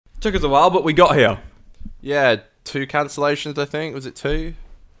Took us a while, but we got here. Yeah, 2 cancellations, I think. Was it 2?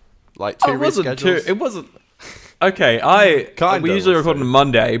 Like 2 it wasn't reschedules? It wasn't. Okay, we usually record on a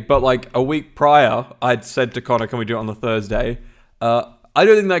Monday, but like a week prior, I'd said to Conor, "Can we do it on the Thursday?" I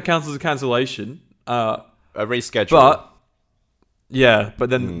don't think that counts as a cancellation. A reschedule. But yeah, but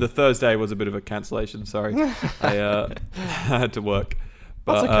then the Thursday was a bit of a cancellation. Sorry, I had to work.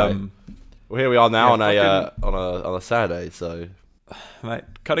 But, that's okay. Well, here we are now on a Saturday, so mate,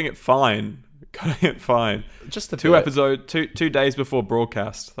 cutting it fine. Just a 2 bit. episodes, 2 days before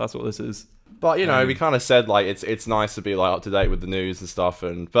broadcast. That's what this is. But you know, we kind of said like it's nice to be like up to date with the news and stuff,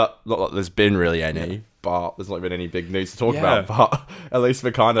 but not like there's been really any. But there's not been any big news to talk about. But at least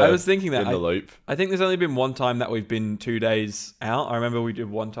we're kind of. I was thinking that in the loop. I think there's only been one time that we've been 2 days out. I remember we did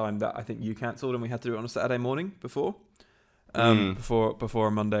one time that I think you cancelled and we had to do it on a Saturday morning before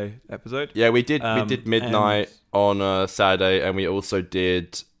a Monday episode. Yeah, we did midnight on a Saturday, and we also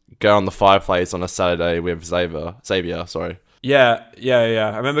did Go on the Fireplace on a Saturday with Xavier. Sorry. Yeah.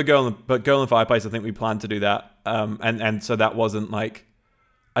 I remember Go on the Fireplace. I think we planned to do that. And so that wasn't like,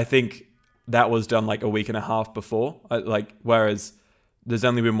 I think that was done like a week and a half before. Whereas there's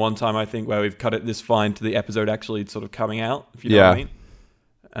only been one time I think where we've cut it this fine to the episode actually sort of coming out. If you know what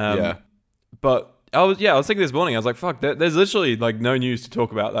I mean. But I was thinking this morning. I was like, fuck. There's literally like no news to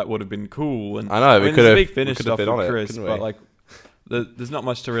talk about that would have been cool. And I know we could have. Big finish stuff with Chris, but like, there's not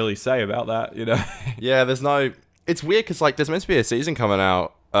much to really say about that, you know. Yeah, there's no. It's weird because like there's meant to be a season coming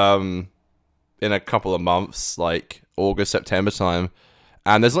out in a couple of months, like August, September time,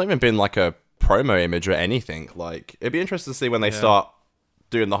 and there's not even been like a promo image or anything. Like it'd be interesting to see when they start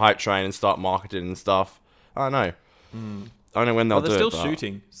doing the hype train and start marketing and stuff. I don't know. I don't know when they'll do it. They're still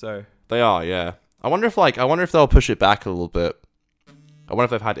shooting, so they are. Yeah. I wonder if they'll push it back a little bit. I wonder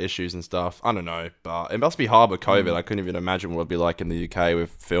if they've had issues and stuff. I don't know, but it must be hard with COVID. I couldn't even imagine what it'd be like in the UK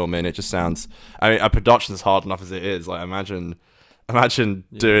with filming. It just sounds. I mean, a production's hard enough as it is. Like, imagine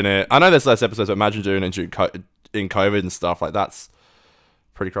doing it. I know there's less episodes, but imagine doing it in COVID and stuff. Like, that's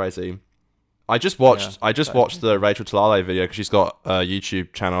pretty crazy. I just watched the Rachel Talale video because she's got a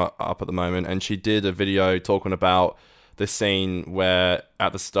YouTube channel up at the moment, and she did a video talking about the scene where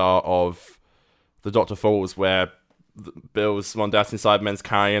at the start of The Doctor Falls, where Bill's Mondasian Cybermen's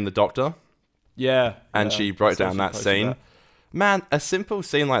carrying the Doctor. Yeah. And she broke down that scene. That. Man, a simple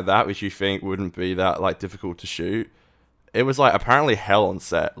scene like that, which you think wouldn't be that like difficult to shoot, it was like apparently hell on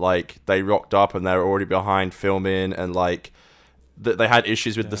set. Like they rocked up and they were already behind filming, and like they had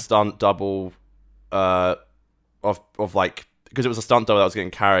issues with the stunt double of like, because it was a stunt double that was getting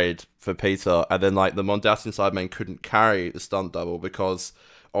carried for Peter, and then like the Mondasian Cybermen couldn't carry the stunt double because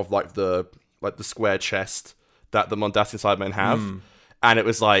of like the square chest that the Mondasian Cybermen have. And it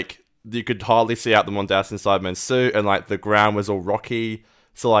was like you could hardly see out the Mondasian Cybermen's suit, and like the ground was all rocky,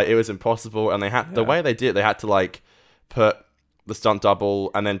 so like it was impossible. And they had the way they did it, they had to like put the stunt double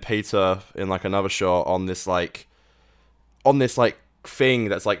and then Peter in like another shot on this thing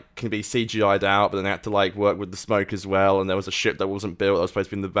that's like can be CGI'd out, but then they had to like work with the smoke as well. And there was a ship that wasn't built that was supposed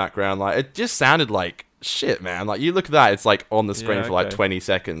to be in the background. Like it just sounded like shit, man. Like you look at that, it's like on the screen for like 20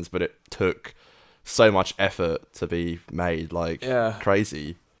 seconds, but it took so much effort to be made. Like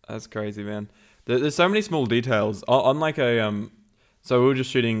crazy. That's crazy, man. There's so many small details on like a so we were just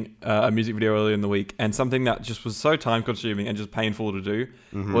shooting a music video earlier in the week, and something that just was so time consuming and just painful to do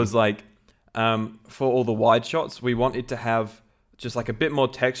was like for all the wide shots we wanted to have just like a bit more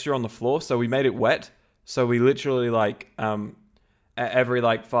texture on the floor, so we made it wet. So we literally like every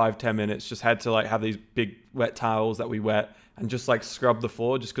like 5-10 minutes just had to like have these big wet towels that we wet and just like scrub the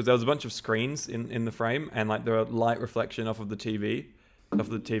floor, just because there was a bunch of screens in the frame, and like the light reflection off of the TV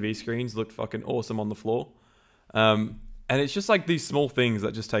screens looked fucking awesome on the floor. And it's just like these small things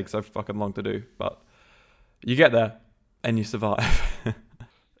that just take so fucking long to do, but you get there and you survive.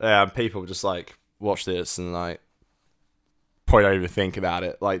 Yeah, and people just like watch this and like probably don't even think about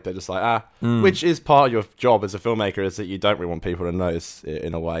it. Like they're just like which is part of your job as a filmmaker, is that you don't really want people to notice it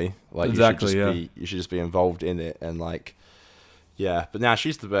in a way. Like exactly, you should just be involved in it, and like but now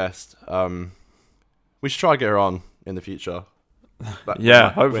she's the best. We should try to get her on in the future. But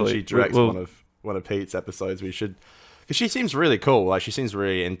hopefully when she directs one of Pete's episodes, we should, because she seems really cool. Like she seems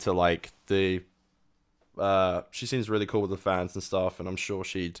really into like the she seems really cool with the fans and stuff, and I'm sure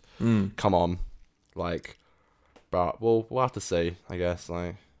she'd come on. Like, but we'll have to see, I guess.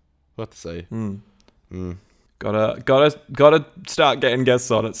 Like we'll have to see. Gotta start getting guests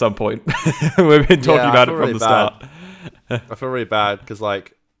on at some point. We've been talking about it from the start. I feel really bad because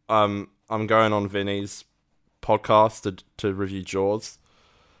like I'm going on Vinny's podcast to review Jaws,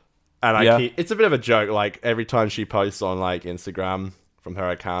 and it's a bit of a joke. Like every time she posts on like Instagram, from her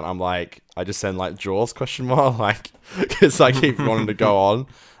account, I'm like, I just send like Jaws ? Like, because I keep wanting to go on.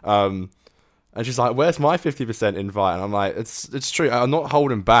 And she's like, where's my 50% invite? And I'm like, it's true. I'm not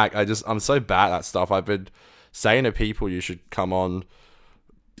holding back. I'm so bad at that stuff. I've been saying to people you should come on,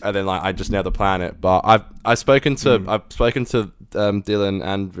 and then like I just never plan it. But I've spoken to Dylan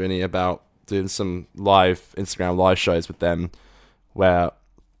and Vinny about doing some Instagram live shows with them, where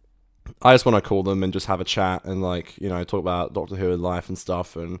I just want to call them and just have a chat and like, you know, talk about Doctor Who and life and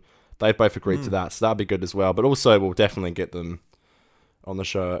stuff. And they both agreed to that, so that'd be good as well. But also, we'll definitely get them on the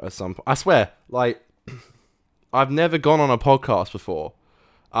show at some point. I swear, like, I've never gone on a podcast before.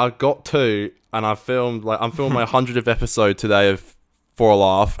 I've got 2, and I'm filming my 100th episode today of For a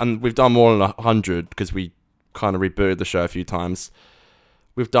Laugh, and we've done more than 100 because we kind of rebooted the show a few times.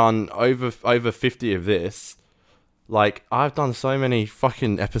 We've done over 50 of this. Like, I've done so many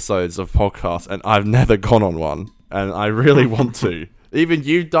fucking episodes of podcasts, and I've never gone on one, and I really want to. Even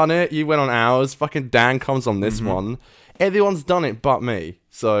you've done it. You went on ours. Fucking Dan comes on this one. Everyone's done it but me.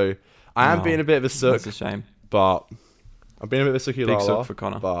 So I am being a bit of a sook. That's a shame. But I'm being a bit of a sookie Big sook for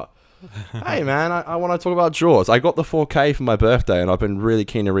Conor. But hey, man, I want to talk about Jaws. I got the 4K for my birthday, and I've been really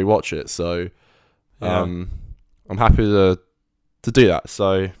keen to rewatch it. So I'm happy to do that.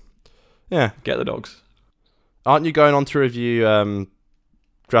 So yeah, get the dogs. Aren't you going on to review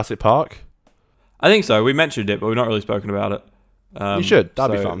Jurassic Park? I think so. We mentioned it, but we've not really spoken about it. You should.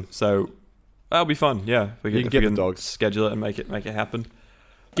 That'd be fun. So that'll be fun. Yeah, you can get the dogs. Schedule it and make it happen.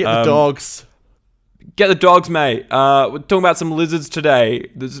 Get the dogs. Get the dogs, mate. We're talking about some lizards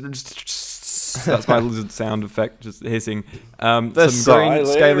today. That's my lizard sound effect, just hissing. Some green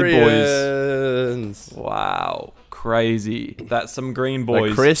scaly boys. Wow, crazy. That's some green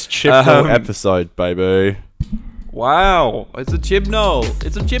boys. A Chris Chibnall episode, baby. Wow, it's a Chibnall.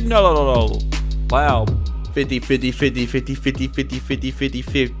 It's a Chibnall. Wow.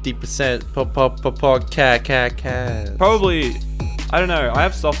 50% cat. Probably, I don't know. I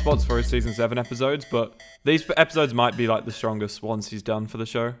have soft spots for his season 7 episodes, but these episodes might be like the strongest ones he's done for the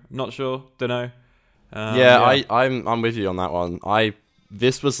show. I'm not sure. Don't know. I'm with you on that one.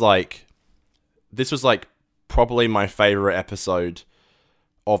 This was like probably my favorite episode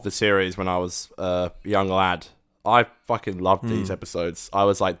of the series when I was a young lad. I fucking loved these episodes. I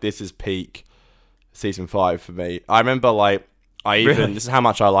was like, this is peak season 5 for me. I remember like this is how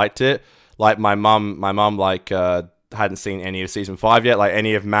much I liked it. Like my mum like hadn't seen any of season 5 yet, like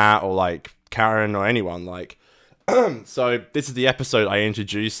any of Matt or like Karen or anyone like. So this is the episode I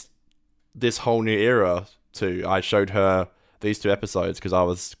introduced this whole new era to. I showed her these 2 episodes because I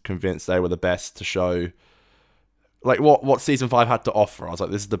was convinced they were the best to show like what season 5 had to offer. I was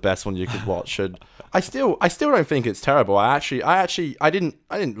like, this is the best one you could watch. And I still don't think it's terrible. I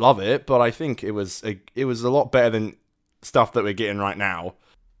didn't love it, but I think it was a lot better than stuff that we're getting right now.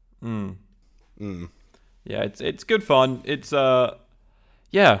 Yeah, it's good fun. It's I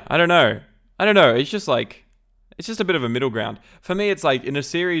don't know. It's just like, it's just a bit of a middle ground. For me, it's like in a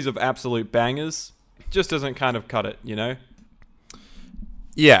series of absolute bangers, it just doesn't kind of cut it, you know?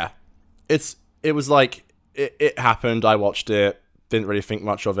 Yeah. It was like, it happened, I watched it, didn't really think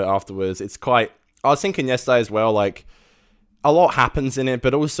much of it afterwards. I was thinking yesterday as well, like, a lot happens in it,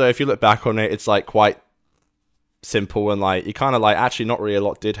 but also if you look back on it, it's like quite simple and like, you kind of like, actually not really a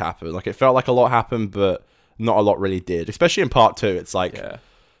lot did happen. Like, it felt like a lot happened, but not a lot really did. Especially in part 2, it's like,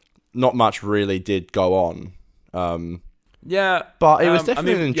 not much really did go on. But it was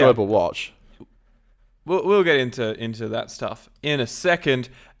definitely an enjoyable watch. We'll get into that stuff in a second.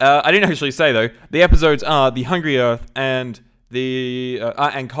 I didn't actually say though. The episodes are The Hungry Earth and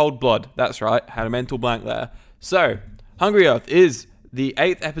and Cold Blood. That's right. Had a mental blank there. So, Hungry Earth is the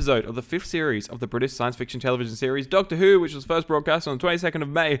 8th episode of the 5th series of the British science fiction television series Doctor Who, which was first broadcast on the 22nd of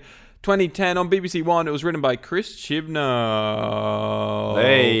May, 2010 on BBC One. It was written by Chris Chibnall.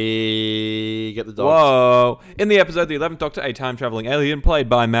 Hey, get the dogs. Whoa. In the episode, the 11th Doctor, a time-traveling alien played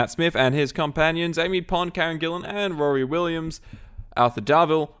by Matt Smith, and his companions Amy Pond, Karen Gillan, and Rory Williams, Arthur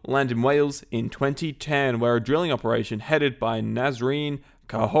Darvill, land in Wales in 2010, where a drilling operation headed by Nazreen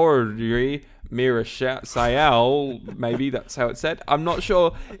Kahouri Mira Sayal, maybe that's how it's said, I'm not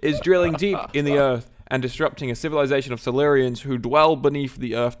sure, is drilling deep in the earth and disrupting a civilization of Silurians who dwell beneath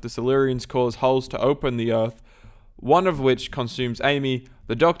the earth. The Silurians cause holes to open the earth, one of which consumes Amy.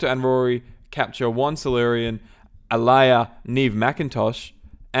 The Doctor and Rory capture one Silurian, Alaya Neve McIntosh,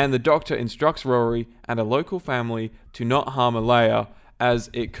 and the Doctor instructs Rory and a local family to not harm Alaya, as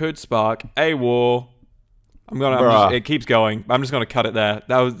it could spark a war. It keeps going. I'm just going to cut it there.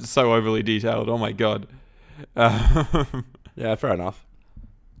 That was so overly detailed. Oh my god. Yeah, fair enough.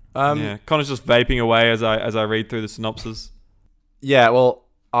 Connor's just vaping away as I read through the synopsis. Yeah, well,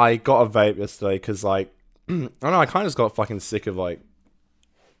 I got a vape yesterday because, like, I don't know, I kind of just got fucking sick of, like,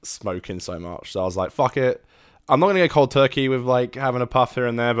 smoking so much. So I was like, fuck it. I'm not going to go cold turkey with, like, having a puff here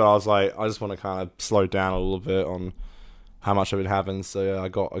and there, but I was like, I just want to kind of slow down a little bit on how much I've been having. So, yeah, I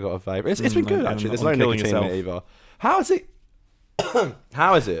got a vape. It's been good, actually. There's no nicotine in it either. How is it?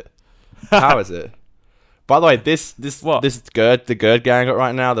 How is it? How is it? By the way, this GERD, the GERD gang got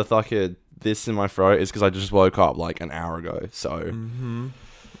right now, the fucking this in my throat is because I just woke up like an hour ago. So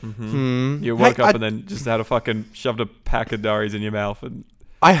You woke up and then just had a fucking shoved a pack of durries in your mouth and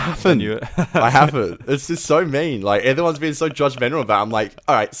I haven't. I haven't. It's just so mean. Like, everyone's been so judgmental about it. I'm like,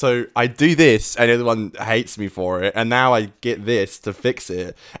 all right, so I do this, and everyone hates me for it, and now I get this to fix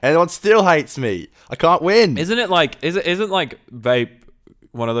it, and everyone still hates me. I can't win. Isn't it like, isn't like vape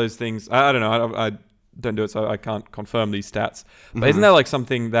one of those things? I don't know. I don't do it, so I can't confirm these stats. But isn't there like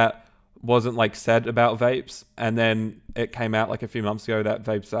something that wasn't like said about vapes, and then it came out like a few months ago that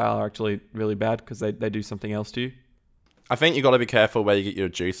vapes are actually really bad because they do something else to you? I think you got to be careful where you get your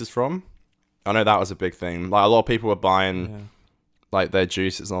juices from. I know that was a big thing. Like, a lot of people were buying like their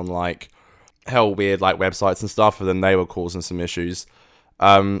juices on like hell weird like websites and stuff, and then they were causing some issues.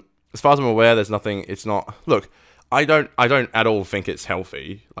 As far as I'm aware, there's nothing. It's not. Look, I don't at all think it's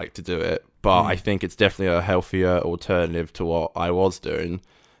healthy like to do it, but I think it's definitely a healthier alternative to what I was doing.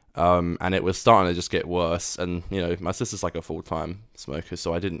 And it was starting to just get worse. And you know, my sister's like a full-time smoker,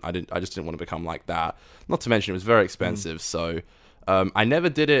 so I just didn't want to become like that. Not to mention it was very expensive. So, I never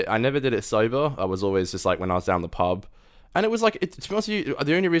did it sober. I was always just like when I was down the pub, and it was like, to be honest with you,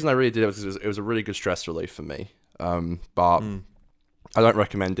 the only reason I really did it was because it was a really good stress relief for me. But I don't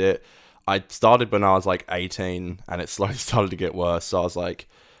recommend it. I started when I was like 18, and it slowly started to get worse. So I was like,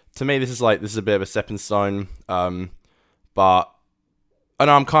 to me, this is a bit of a stepping stone. But and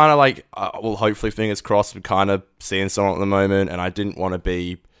I'm kind of like, well, hopefully, fingers crossed, I'm kind of seeing someone at the moment, and I didn't want to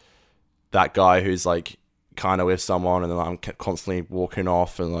be that guy who's like kind of with someone, and then I'm constantly walking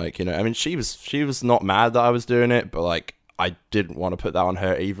off, and like, you know, I mean, she was not mad that I was doing it, but like, I didn't want to put that on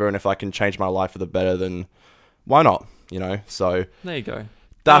her either, and if I can change my life for the better, then why not, you know? So there you go.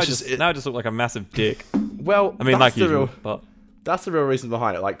 That's now I just look like a massive dick. Well, I mean, like usual, but that's the real reason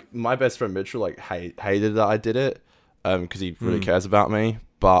behind it. Like, my best friend Mitchell like hated that I did it. Because he really cares about me,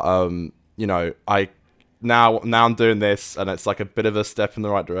 but you know, I now I'm doing this, and it's like a bit of a step in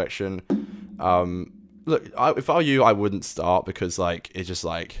the right direction. Look, if I were you, I wouldn't start, because like it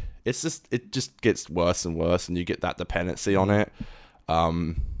just gets worse and worse, and you get that dependency on it.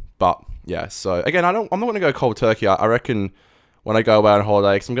 But yeah, so again, I'm not going to go cold turkey. I reckon when I go away on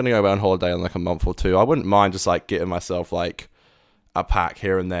holiday, because I'm going to go away on holiday in like a month or two, I wouldn't mind just like getting myself like a pack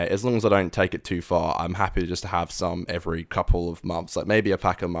here and there, as long as I don't take it too far. I'm happy to just have some every couple of months, like maybe a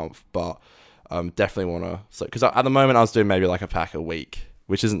pack a month, but definitely want to, so because at the moment I was doing maybe like a pack a week,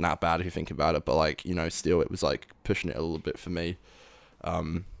 which isn't that bad if you think about it, but like, you know, still it was like pushing it a little bit for me.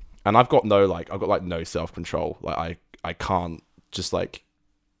 And I've got no self-control. Like I can't just like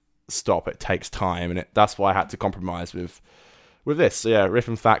stop. It takes time, and that's why I had to compromise with this. So yeah,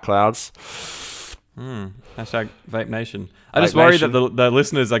 ripping fat clouds. Hashtag Vape Nation. I just worry that the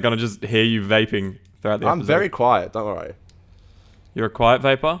listeners are going to just hear you vaping throughout the episode. I'm very quiet, don't worry. You're a quiet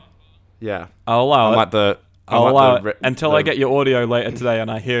vapor? Yeah. I'll allow it. I'll allow it until I get your audio later today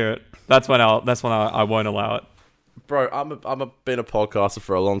and I hear it. That's when I won't allow it. Bro, I've been a podcaster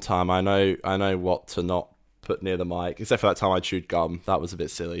for a long time. I know what to not put near the mic, except for that time I chewed gum. That was a bit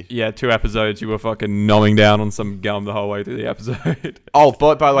silly. Yeah, 2 episodes you were fucking gnawing down on some gum the whole way through the episode. Oh,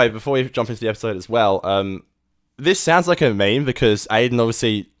 but by the way, before we jump into the episode as well, this sounds like a meme because Aidan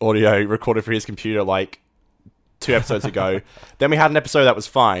obviously audio recorded for his computer like 2 episodes ago. Then we had an episode that was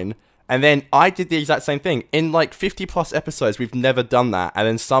fine, and then I did the exact same thing. In like 50 plus episodes, we've never done that, and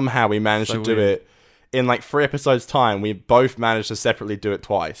then somehow we managed to do it in like 3 episodes time. We both managed to separately do it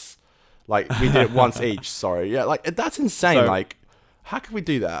twice. Like, we did it once each, sorry. Yeah, like, that's insane. So, like, how could we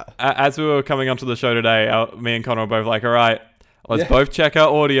do that? As we were coming onto the show today, me and Conor were both like, all right, let's both check our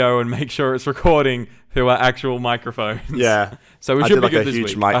audio and make sure it's recording through our actual microphones. Yeah. So we should be good this week.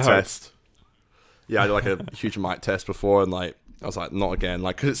 I did like a huge mic test. Yeah, I did like a huge mic test before, and like, I was like, not again.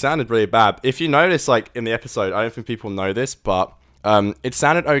 Like, because it sounded really bad. If you notice, like, in the episode, I don't think people know this, but it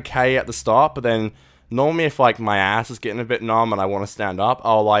sounded okay at the start, but then normally if like my ass is getting a bit numb and I want to stand up,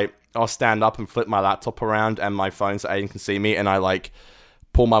 I'll stand up and flip my laptop around and my phone so Aidan can see me, and I like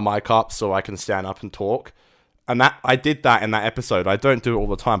pull my mic up so I can stand up and talk. And I did that in that episode. I don't do it all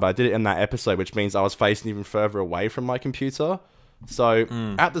the time, but I did it in that episode, which means I was facing even further away from my computer. So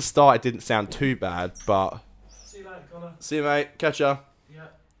at the start, it didn't sound too bad, but... See you later, Conor. See you, mate. Catch ya. Yeah.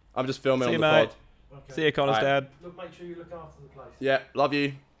 I'm just filming See on you, the mate. pod. Okay. See you, Connor's dad. Look, make sure you look after the place. Yeah, love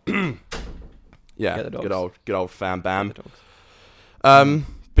you. Yeah, Get the dogs. good old fam bam. Get the dogs.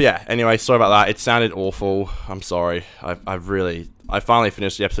 But yeah, anyway, sorry about that. It sounded awful. I'm sorry. I finally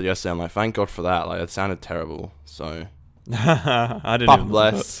finished the episode yesterday. I'm like, thank God for that. Like, it sounded terrible. So, I didn't Papa even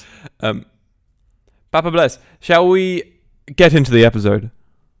bless. Papa bless. Shall we get into the episode?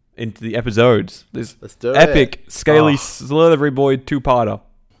 Into the episodes. This Let's do epic, it. scaly, slithery boy two-parter.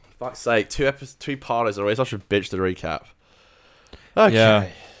 Fuck's sake, two parters are always such a bitch to recap. Okay. Yeah.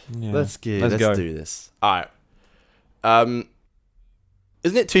 Let's go. do this. Alright.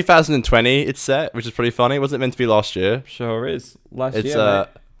 Isn't it 2020 it's set, which is pretty funny? Wasn't it meant to be last year? Sure is. Last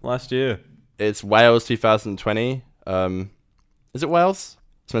year. It's Wales 2020. Is it Wales?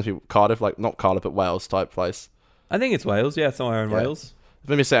 It's meant to be Cardiff, like not Cardiff, but Wales type place. I think it's Wales. Yeah, somewhere in Wales. It's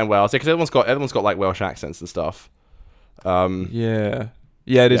maybe set in Wales. Yeah, because everyone's got like Welsh accents and stuff. Yeah,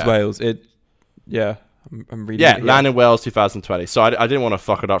 it is Wales. I'm reading. Yeah, it land in Wales 2020. So I didn't want to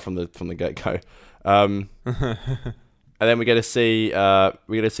fuck it up from the get go. And then we get to see I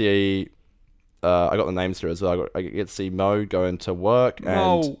got the names here as well. I get to see Mo going to work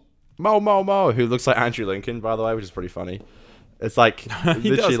and Mo, who looks like Andrew Lincoln, by the way, which is pretty funny. It's like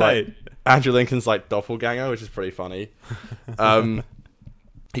literally like Andrew Lincoln's like doppelganger, which is pretty funny.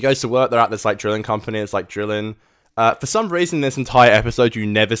 He goes to work. They're at this like drilling company. It's like drilling. For some reason, in this entire episode, you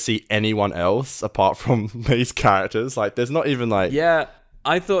never see anyone else apart from these characters. Like, there's not even like... Yeah,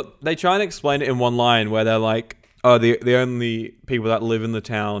 I thought they try and explain it in one line where they're like, oh, the only people that live in the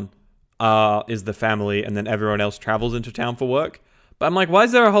town is the family, and then everyone else travels into town for work. But I'm like, why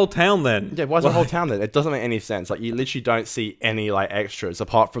is there a whole town then? Yeah, why is there a whole town then? It doesn't make any sense. Like, you literally don't see any like extras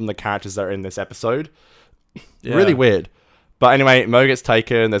apart from the characters that are in this episode. Yeah. Really weird. But anyway, Mo gets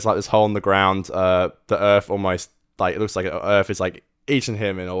taken. There's like this hole in the ground. The Earth almost... Like, it looks like Earth is like eating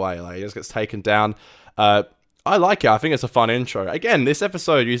him in a way. Like, he just gets taken down. I like it. I think it's a fun intro. Again, this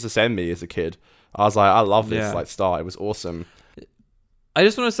episode used to send me as a kid. I was like, I love this like start. It was awesome. I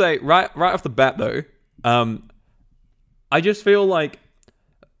just want to say right off the bat though, I just feel like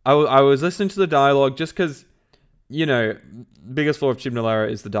I was listening to the dialogue just because, you know, biggest flaw of Chibnall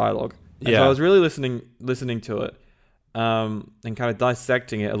is the dialogue. And so I was really listening to it. And kind of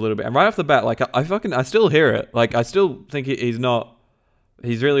dissecting it a little bit, and right off the bat, like I still hear it. Like, I still think he's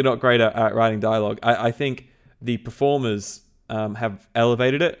really not great at writing dialogue. I think the performers have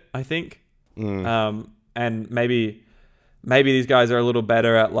elevated it. I think, and maybe these guys are a little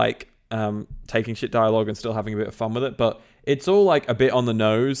better at like taking shit dialogue and still having a bit of fun with it. But it's all like a bit on the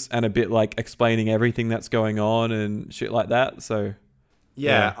nose and a bit like explaining everything that's going on and shit like that. So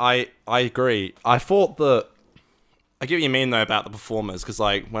yeah. I agree. I thought that. I get what you mean though about the performers, because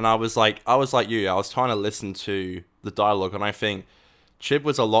like when I was like you, I was trying to listen to the dialogue, and I think Chib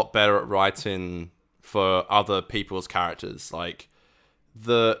was a lot better at writing for other people's characters. Like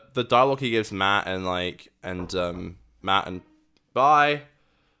the dialogue he gives Matt and Bye.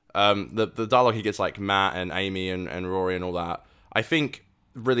 The dialogue he gets like Matt and Amy and Rory and all that, I think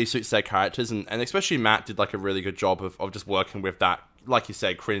really suits their characters, and especially Matt did like a really good job of just working with that, like you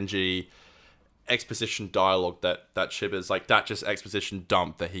said, cringy exposition dialogue that Chib is like, that just exposition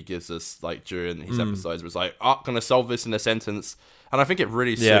dump that he gives us like during his episodes was like, oh, gonna solve this in a sentence. And I think it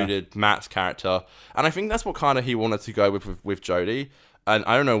really suited Matt's character, and I think that's what kind of he wanted to go with Jodie. And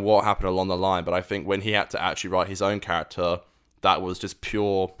I don't know what happened along the line, but I think when he had to actually write his own character that was just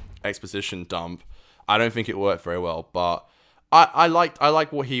pure exposition dump, I don't think it worked very well. But I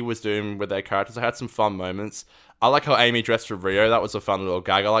liked what he was doing with their characters. I had some fun moments. I like how Amy dressed for Rio. That was a fun little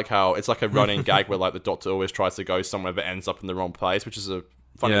gag. I like how it's like a running gag where like the Doctor always tries to go somewhere but ends up in the wrong place, which is a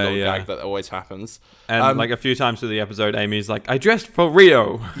funny little gag that always happens. And like a few times through the episode, Amy's like, I dressed for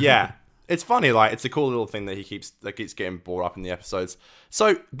Rio. Yeah. It's funny, like, it's a cool little thing that keeps getting brought up in the episodes.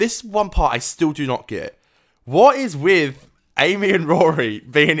 So this one part I still do not get. What is with Amy and Rory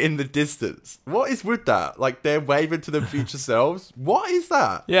being in the distance? What is with that? Like, they're waving to their future selves. What is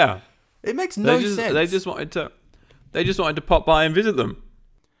that? Yeah. It makes no sense. They just wanted to pop by and visit them.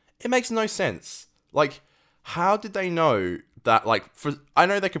 It makes no sense. Like, how did they know that, like, I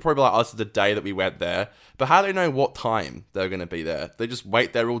know they could probably like us the day that we went there, but how do they know what time they're going to be there? They just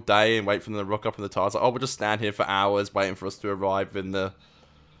wait there all day and wait for them to rock up in the TARDIS. Like, oh, we'll just stand here for hours waiting for us to arrive in the...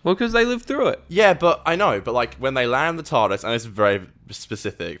 Well, because they lived through it. Yeah, but I know, but like, when they land the TARDIS, and it's very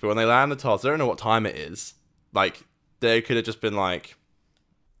specific, but when they land the TARDIS, they don't know what time it is. Like, they could have just been like...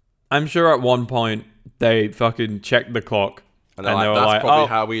 I'm sure at one point they fucking checked the clock. And they were like, that's probably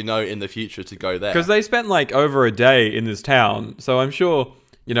how we know in the future to go there. Because they spent like over a day in this town. So I'm sure,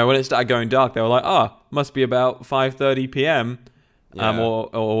 you know, when it started going dark, they were like, must be about 5:30 p.m. Yeah.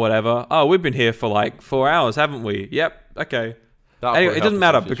 or whatever. Oh, we've been here for like 4 hours, haven't we? Yep. Okay. That'll Anyway, probably it help doesn't us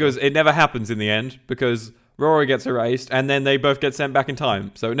matter in the future. because it never happens in the end because Rory gets erased and then they both get sent back in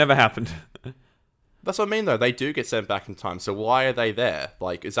time. So it never happened. That's what I mean, though. They do get sent back in time. So why are they there?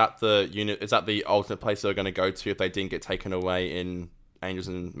 Like, is that the unit? Is that the alternate place they're going to go to if they didn't get taken away in Angels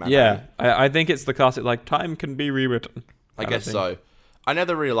and Manhattan? Yeah, I think it's the classic like time can be rewritten. I guess so. I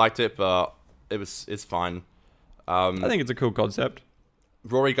never really liked it, but it's fine. I think it's a cool concept.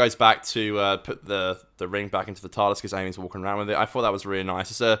 Rory goes back to put the ring back into the TARDIS because Amy's walking around with it. I thought that was really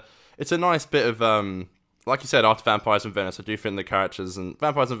nice. It's a nice bit of like you said, after Vampires in Venice, I do think the characters and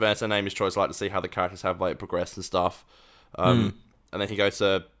Vampires in Venice and Amy's Choice, I like to see how the characters have like progressed and stuff. And then he goes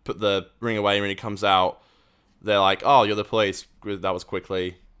to put the ring away, and when he comes out, they're like, "Oh, you're the police." That was quick.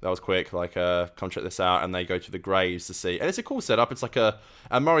 Like, come check this out. And they go to the graves to see, and it's a cool setup. It's like a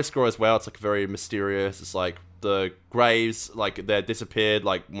Murray score as well. It's like very mysterious. It's like the graves, like they're disappeared.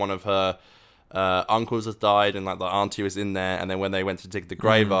 Like one of her uncles has died, and like the auntie was in there. And then when they went to dig the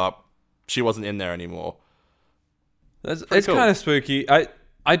grave up, she wasn't in there anymore. It's cool. kind of spooky. I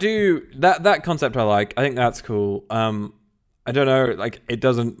do that concept I like. I think that's cool. I don't know, like it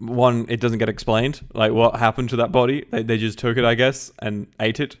doesn't get explained, like what happened to that body. They just took it, I guess, and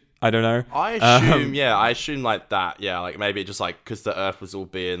ate it. I don't know. I assume like that. Yeah, like maybe just like because the Earth was all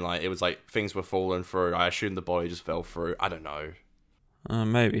being like it was like things were falling through. I assume the body just fell through. I don't know.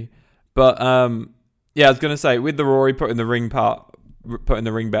 Maybe, but yeah, I was gonna say with the Rory putting the ring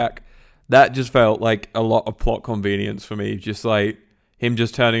back, that just felt like a lot of plot convenience for me. Just like him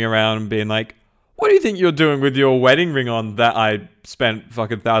just turning around and being like, "What do you think you're doing with your wedding ring on that I spent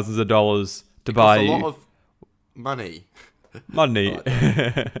fucking thousands of dollars to buy you?" A lot of money. Money.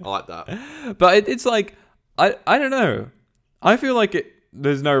 I like that. But it's like, I don't know. I feel like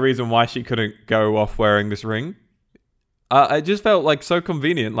there's no reason why she couldn't go off wearing this ring. It just felt like so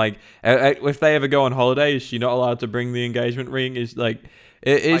convenient. Like, if they ever go on holiday, is she not allowed to bring the engagement ring? It's like,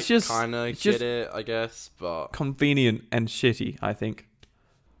 it's just kind of get it, I guess, but convenient and shitty, I think.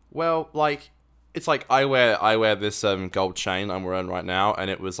 Well, like, it's like I wear this gold chain I'm wearing right now, and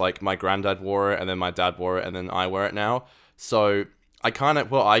it was like my granddad wore it, and then my dad wore it, and then I wear it now. So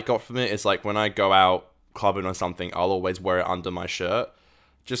what I got from it is like when I go out clubbing or something, I'll always wear it under my shirt,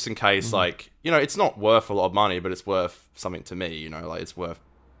 just in case. Like, you know, it's not worth a lot of money, but it's worth something to me. You know, like it's worth,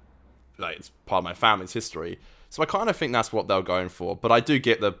 like it's part of my family's history. So I kind of think that's what they're going for. But I do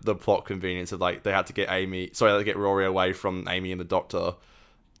get the plot convenience of like they had to get Rory away from Amy and the Doctor.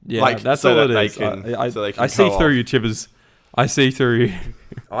 Yeah, like, that's all it is. I see through you, Chibbers. I see through you.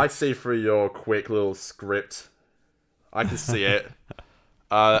 I see through your quick little script. I can see it.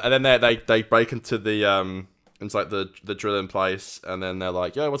 And then they break into the it's like the drilling place, and then they're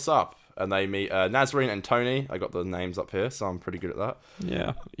like, "Yo, what's up?" And they meet Nazarene and Tony. I got the names up here, so I'm pretty good at that.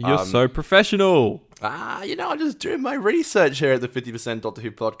 Yeah, you're so professional. You know, I'm just doing my research here at the 50% Doctor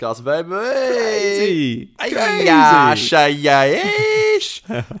Who podcast, baby. Crazy.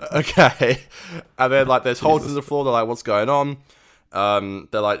 Okay. And then, like, there's holes in the floor. They're like, what's going on?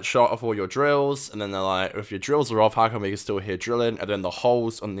 They're like, shut off all your drills. And then they're like, if your drills are off, how come we can still hear drilling? And then the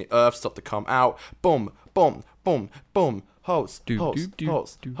holes on the Earth start to come out. Boom, boom, boom, boom. Holes, holes.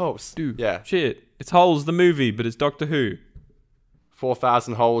 Yeah. Shit. It's Holes, the movie, but it's Doctor Who.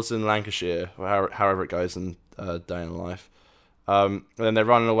 4,000 holes in Lancashire, or however it goes in Day in Life. And then they're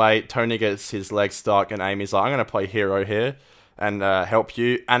running away. Tony gets his legs stuck, and Amy's like, I'm going to play hero here and help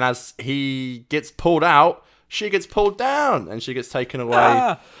you. And as he gets pulled out, she gets pulled down, and she gets taken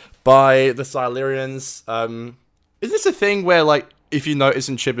away by the Silurians. Is this a thing where, like, if you notice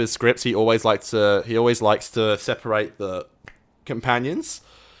in Chibber's scripts, he always likes to separate the companions?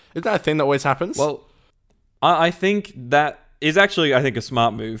 Is that a thing that always happens? Well, I think that is actually, I think, a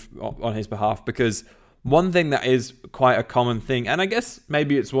smart move on his behalf, because one thing that is quite a common thing, and I guess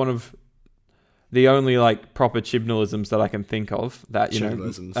maybe it's one of the only like proper Chibnallisms that I can think of, that, you know,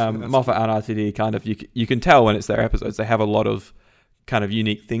 Moffat and RTD kind of, you can tell when it's their episodes, they have a lot of kind of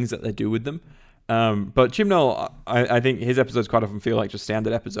unique things that they do with them. But Chibnall, I think his episodes quite often feel like just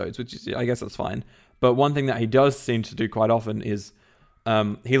standard episodes, which is, I guess that's fine. But one thing that he does seem to do quite often is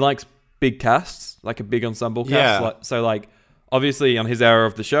he likes big casts, like a big ensemble cast. Yeah. So like, obviously on his era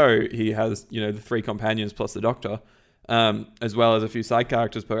of the show, he has, you know, the 3 companions plus the Doctor, as well as a few side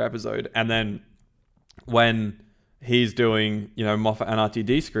characters per episode. And then when he's doing, you know, Moffat and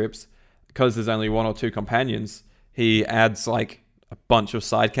RTD scripts, because there's only 1 or 2 companions, he adds like a bunch of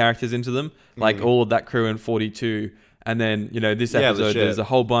side characters into them, like all of that crew in 42. And then, you know, this episode, there's a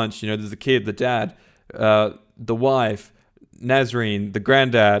whole bunch, you know, there's the kid, the dad, the wife, Nazarene, the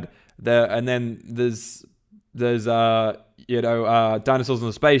granddad, and then there's Dinosaurs in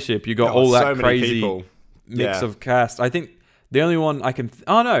the Spaceship. You got Oh, all that so many crazy people. mix Yeah. of cast. I think the only one I can.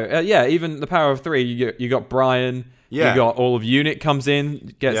 Even the Power of Three. You got Brian. Yeah. You got all of Unit comes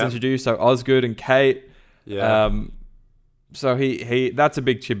in, gets Yeah. introduced. So Osgood and Kate. Yeah. So he that's a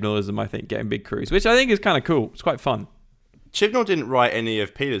big Chibnallism, I think, getting big crews, which I think is kind of cool. It's quite fun. Chibnall didn't write any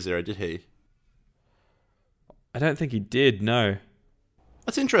of Peter's era, did he? I don't think he did. No.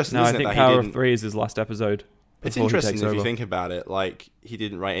 That's interesting. No, I isn't think it, that Power he of didn't... Three is his last episode. It's before he interesting takes if you over. think about it. Like, he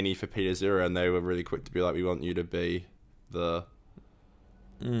didn't write any for Peter's era, and they were really quick to be like, "We want you to be the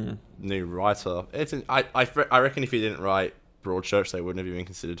new writer." I reckon if he didn't write Broadchurch, they wouldn't have even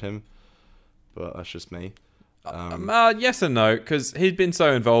considered him. But that's just me. Yes and no, because he'd been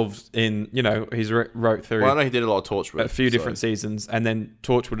so involved in, he's wrote through Well, I know he did a lot of Torchwood. a few different seasons, and then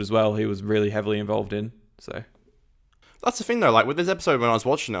Torchwood as well. He was really heavily involved in. So that's the thing, though. Like with this episode, when I was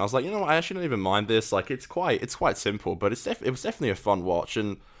watching it, I was like, you know what? I actually don't even mind this. Like, it's quite simple, but it was definitely a fun watch.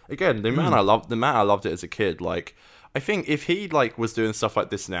 And again, the amount I loved it as a kid. Like, I think if he was doing stuff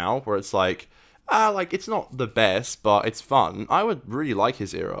like this now, where it's like it's not the best, but it's fun, I would really like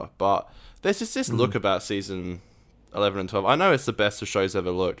his era. But there's just this look about season 11 and 12. I know it's the best the show's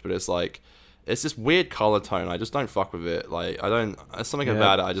ever looked, but it's this weird color tone. I just don't fuck with it. Like, I don't. There's something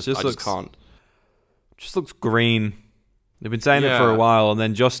about it. I just can't. Just looks green. They've been saying it for a while, and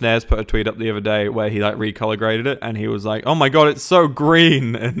then Josh Snares put a tweet up the other day where he recolor graded it, and he was like, "Oh my god, it's so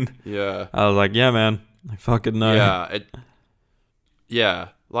green!" And I was like, "Yeah, man, I fucking know." Yeah,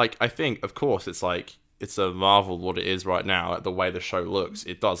 like I think, of course, it's a marvel what it is right now. The way the show looks,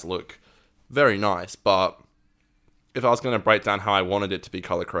 it does look very nice. But if I was going to break down how I wanted it to be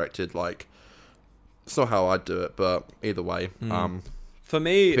color corrected, it's not how I'd do it. But either way, for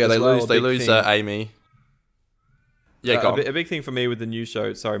me, they they lose Amy. Yeah, a big thing for me with the new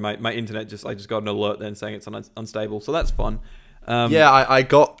show. Sorry, my internet I just got an alert then saying it's unstable, so that's fun.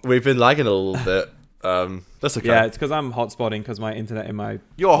 We've been lagging a little bit. That's okay. Yeah, it's because I'm hotspotting because my internet in my.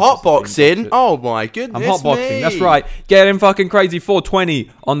 You're hotboxing? Oh my goodness! I'm hotboxing. Me. That's right. Get him fucking crazy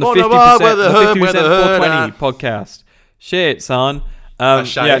 420 on the 50% 420 podcast. Shit, son. What I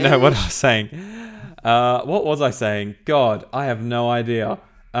was saying. What was I saying? God, I have no idea.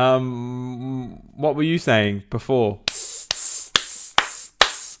 What were you saying before?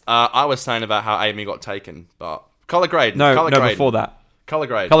 I was saying about how Amy got taken, but color grade. No, before that. Color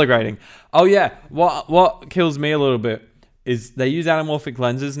grade. Color grading. Oh yeah. What kills me a little bit is they use anamorphic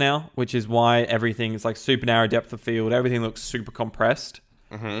lenses now, which is why everything is super narrow depth of field. Everything looks super compressed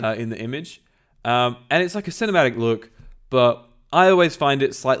in the image, and it's like a cinematic look. But I always find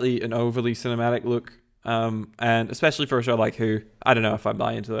it slightly an overly cinematic look, and especially for a show like Who. I don't know if I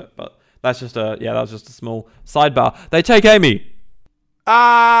buy into it, but that was just a small sidebar. They take Amy. They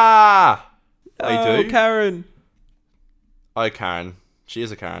do? Karen. Oh, Karen. She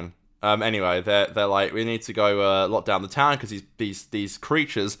is a Karen. Anyway, they're like, we need to go lock down the town because these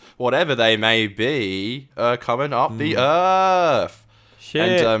creatures, whatever they may be, are coming up the earth.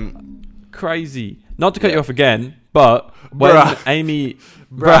 Shit. And, crazy. Not to cut you off again, but when Amy...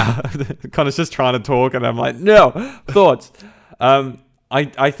 Connor's just trying to talk, and I'm like, no. Thoughts.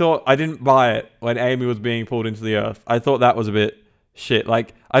 I thought... I didn't buy it when Amy was being pulled into the earth. I thought that was a bit shit.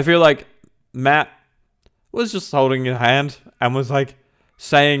 I feel like Matt was just holding her hand and was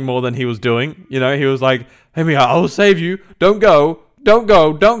saying more than he was doing. He was like, Amy, I will save you. Don't go. Don't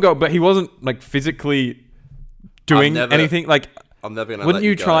go. Don't go. But he wasn't physically doing anything. I'm never gonna. Wouldn't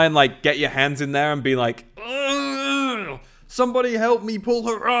you try and get your hands in there and be like, somebody help me pull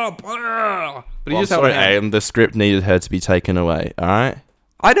her up? But he just held her hand. The script needed her to be taken away. All right.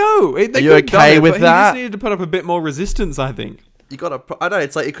 I know. Are you okay with that? He just needed to put up a bit more resistance, I think. You gotta. I know.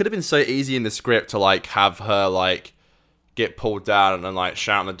 It's it could have been so easy in the script to have her get pulled down and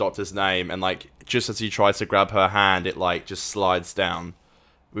shouting the doctor's name, and just as he tries to grab her hand, it just slides down.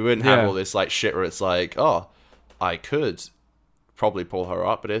 We wouldn't have all this shit where it's oh, I could probably pull her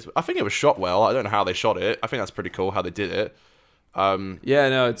up, but I think it was shot well. I don't know how they shot it. I think that's pretty cool how they did it.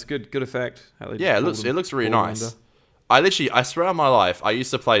 It's good effect. It looks really nice. I swear on my life, I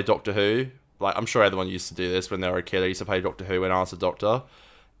used to play Doctor Who. I'm sure everyone used to do this when they were a kid. I used to play Doctor Who when I was a doctor,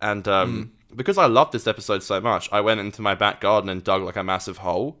 and because I loved this episode so much, I went into my back garden and dug a massive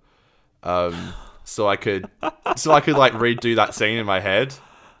hole, so I could redo that scene in my head.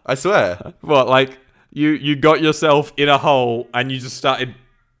 I swear. What, you got yourself in a hole and you just started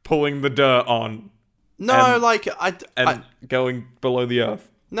pulling the dirt on? No, going below the earth.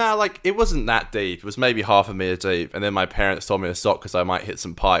 No, it wasn't that deep. It was maybe half a meter deep, and then my parents told me to stop because I might hit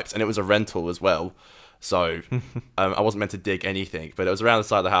some pipes, and it was a rental as well. So I wasn't meant to dig anything, but it was around the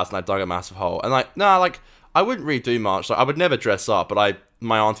side of the house, and I dug a massive hole. And like, no, like I wouldn't really do much. Like I would never dress up, but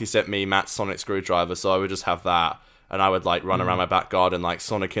my auntie sent me Matt's sonic screwdriver, so I would just have that, and I would like run around my back garden, like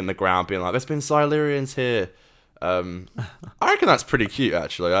sonic in the ground, being like, "There's been Silurians here." I reckon that's pretty cute,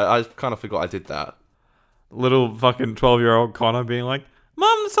 actually. I kind of forgot I did that. Little fucking 12-year-old Connor being like,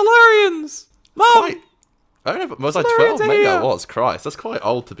 "Mum, the Silurians! Mum!" I don't know, was I 12? Maybe I was. Christ, that's quite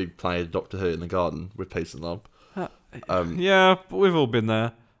old to be playing Doctor Who in the garden with peace and love. Yeah, but we've all been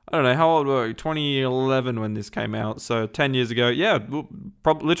there. I don't know, how old were we? 2011 when this came out, so 10 years ago. Yeah,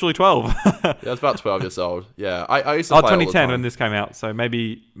 literally 12. Yeah, I was about 12 years old. Yeah, I used to play 2010 when this came out, so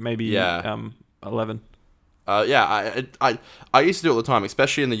maybe 11. Yeah, I used to do it all the time,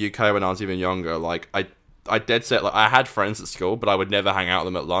 especially in the UK when I was even younger. Like, I dead set, like, I had friends at school, but I would never hang out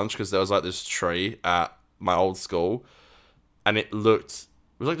with them at lunch because there was, like, this tree at my old school, and it was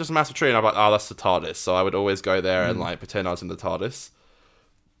like just a massive tree, and I'm like, oh, that's the TARDIS. So I would always go there and, like, pretend I was in the TARDIS.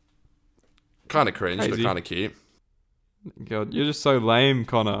 Kind of cringe, but kind of cute. God, you're just so lame,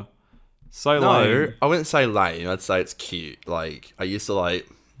 Connor. So lame. No, I wouldn't say lame. I'd say it's cute. Like, I used to, like,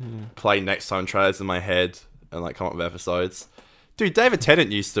 play Next Time trailers in my head and, like, come up with episodes. Dude, David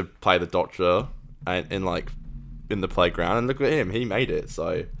Tennant used to play the Doctor in the playground, and look at him. He made it,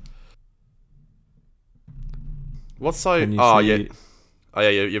 so... What's so... yeah.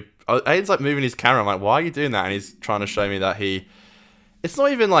 Aidan's, like, moving his camera. I'm like, why are you doing that? And he's trying to show me that it's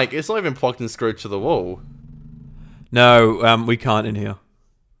not even plugged and screwed to the wall. No, we can't in here.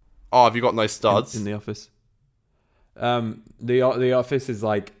 Oh, have you got no studs? In the office. The office is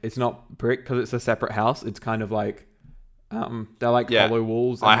like, it's not brick because it's a separate house. It's kind of like, they're like hollow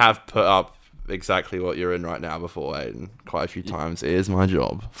walls. I have put up exactly what you're in right now before, Aidan, quite a few times. It is my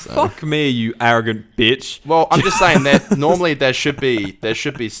job. So. Fuck me, you arrogant bitch. Well, I'm just saying that normally there should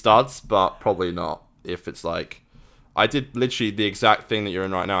be studs, but probably not. If it's like, I did literally the exact thing that you're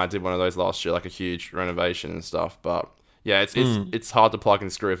in right now. I did one of those last year, like a huge renovation and stuff. But yeah, it's hard to plug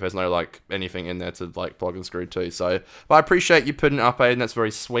and screw if there's no like anything in there to like plug and screw to. So, but I appreciate you putting it up, Aidan. That's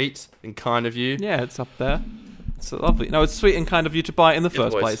very sweet and kind of you. Yeah, it's up there. It's lovely. No, it's sweet and kind of you to buy it in the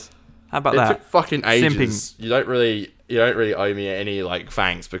first place. How about that? It took fucking ages. Simping. You don't really owe me any like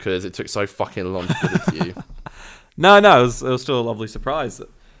thanks because it took so fucking long to give it to you. No, it was still a lovely surprise.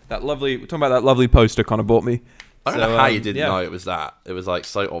 We're talking about that lovely poster Connor bought me. I don't know how you didn't know it was that. It was like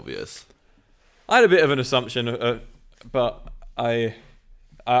so obvious. I had a bit of an assumption, but I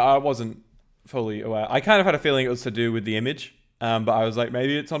wasn't fully aware. I kind of had a feeling it was to do with the image, but I was like,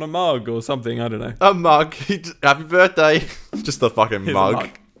 maybe it's on a mug or something. I don't know. A mug. Happy birthday. Just a fucking mug.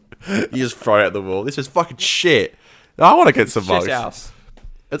 You just throw it at the wall. This is fucking shit. I want to get some mugs. House.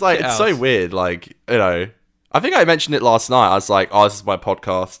 It's like it's so weird. Like, you know, I think I mentioned it last night. I was like, "Oh, this is my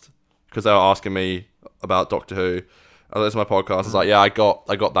podcast," because they were asking me about Doctor Who. Oh, this is my podcast. I was like, "Yeah, I got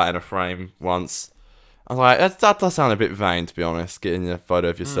that in a frame once." I was like, "That does sound a bit vain, to be honest. Getting a photo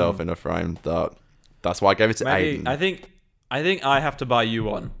of yourself in a frame." That's why I gave it to Aidan. I think I have to buy you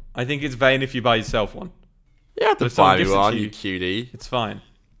one. I think it's vain if you buy yourself one. You have to buy me one, you cutie. It's fine.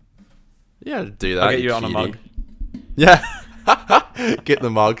 Yeah, do that. I'll get you on a mug. Yeah, get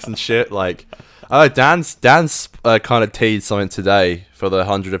the mugs and shit. Like, Dan's kind of teased something today for the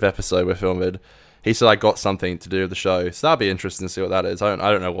 100th episode we're filming. He said I got something to do with the show, so that'd be interesting to see what that is. I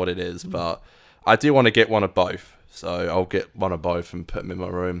don't know what it is, but I do want to get one of both. So I'll get one of both and put them in my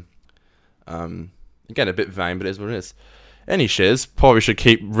room. Again, a bit vain, but it is what it is. Any shiz, probably should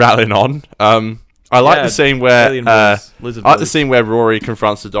keep rattling on. I like the scene where Rory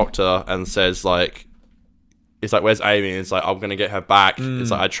confronts the Doctor and says like, it's like, "Where's Amy?" And it's like, "I'm gonna get her back." It's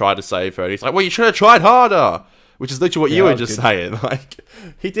like, "I tried to save her." And he's like, "Well, you should have tried harder," which is literally what you were just saying. Like,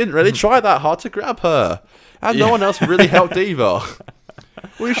 he didn't really try that hard to grab her, and no one else really helped either.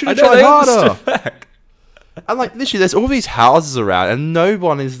 Well, you should have tried harder. And like, literally, there's all these houses around, and no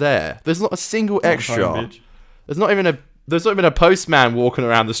one is there. There's not a single extra. There's not even a postman walking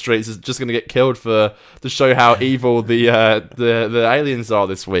around the streets is just going to get killed to show how evil the aliens are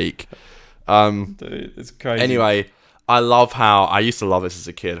this week. Dude, it's crazy. Anyway, I used to love this as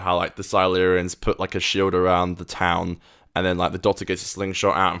a kid, how like the Silurians put like a shield around the town, and then like the Doctor gets a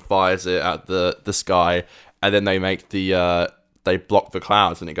slingshot out and fires it at the sky, and then they make they block the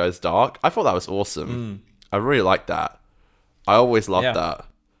clouds and it goes dark. I thought that was awesome. I really liked that. I always loved that.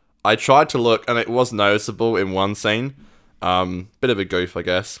 I tried to look, and it was noticeable in one scene. Bit of a goof, I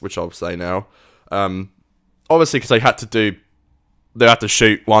guess, which I'll say now. Obviously, because they had to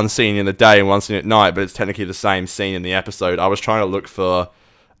shoot one scene in the day and one scene at night, but it's technically the same scene in the episode. I was trying to look for,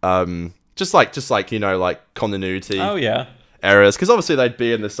 just like you know, like continuity. Oh yeah. errors, because obviously they'd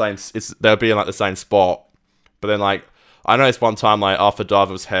be in the same. They'll be in like the same spot, but then like I noticed one time like after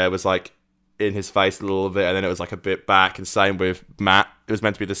Darvill's hair was like in his face a little bit, and then it was like a bit back, and same with Matt. It was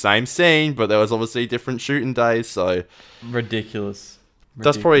meant to be the same scene, but there was obviously different shooting days, so ridiculous.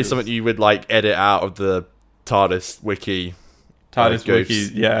 That's probably something you would like edit out of the TARDIS wiki. TARDIS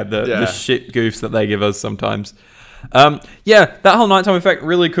wiki, the shit goofs that they give us sometimes. That whole nighttime effect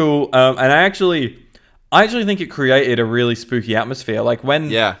really cool, and I actually think it created a really spooky atmosphere. Like when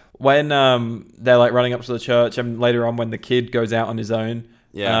they're like running up to the church, and later on when the kid goes out on his own,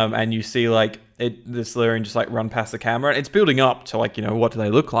 and you see like the Silurian just like run past the camera, it's building up to like, you know, what do they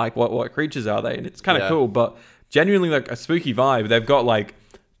look like, what creatures are they, and it's kind of cool, but genuinely like a spooky vibe. They've got like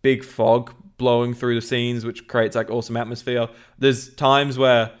big fog blowing through the scenes, which creates like awesome atmosphere. There's times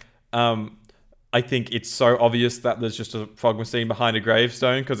where I think it's so obvious that there's just a fog machine behind a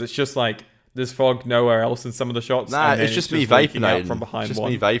gravestone, because it's just like there's fog nowhere else in some of the shots. Nah, it's just me vaping out from behind. It's just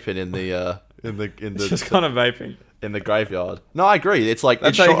me vaping in the it's just kind of vaping in the graveyard. No, I agree. It's like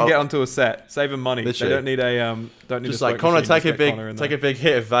that's how you can get onto a set, saving money. Literally. They don't need a just like Conor, take a big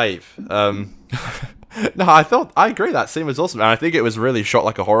hit of vape. No, I agree. That scene was awesome, and I think it was really shot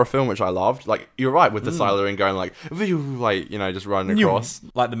like a horror film, which I loved. Like you're right with the Silurian going like you know, just running across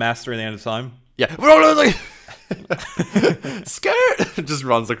like the Master in the End of Time. Yeah, skirt just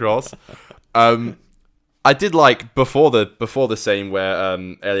runs across. I did like before the scene where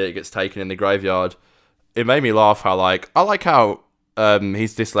Elliot gets taken in the graveyard. It made me laugh how I like how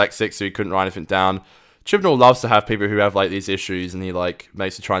he's dyslexic, so he couldn't write anything down. Chibnall loves to have people who have like these issues, and he like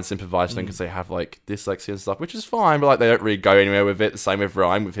makes to try and sympathize with them because they have like dyslexia and stuff, which is fine, but like they don't really go anywhere with it. The same with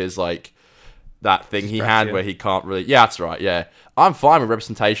Ryan with his like that thing he had where he can't really. Yeah, that's right. Yeah, I'm fine with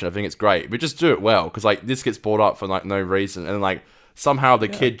representation. I think it's great, but just do it well, because like this gets brought up for like no reason, and like somehow the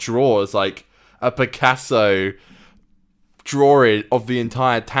kid draws like a Picasso drawing of the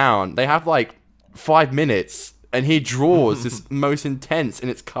entire town. They have like 5 minutes, and he draws this most intense,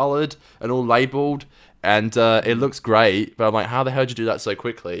 and it's colored and all labeled. And it looks great, but I'm like, how the hell did you do that so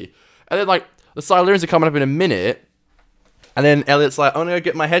quickly? And then, like, the Silurians are coming up in a minute, and then Elliot's like, I'm gonna go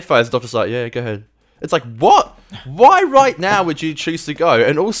get my headphones. The doctor's like, yeah, go ahead. It's like, what? Why right now would you choose to go?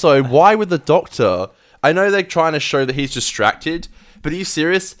 And also, why with the doctor? I know they're trying to show that he's distracted, but are you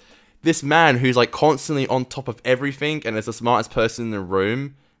serious? This man who's, like, constantly on top of everything and is the smartest person in the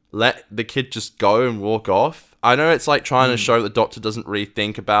room, let the kid just go and walk off? I know it's, like, trying to show the doctor doesn't really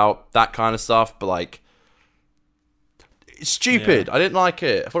think about that kind of stuff, but, like, it's stupid. I didn't like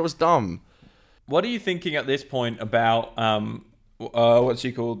it. I thought it was dumb. What are you thinking at this point about what's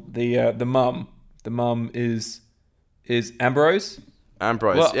she called? The mum. The mum is Ambrose.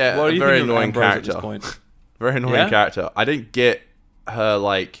 Ambrose, what are you very annoying annoying character. At this point? Very annoying character. I didn't get her,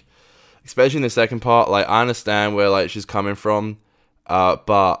 like, especially in the second part. Like, I understand where like she's coming from,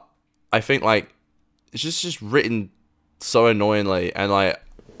 but I think like it's just written so annoyingly, and like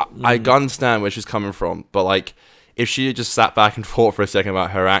I understand where she's coming from, but like if she had just sat back and thought for a second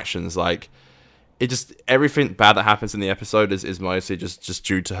about her actions, like it just everything bad that happens in the episode is mostly just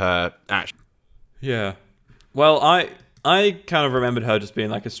due to her action. Yeah. Well, I kind of remembered her just being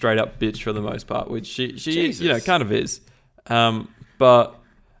like a straight up bitch for the most part, which she you know kind of is. But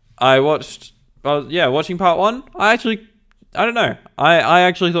I watched watching part one. I don't know. I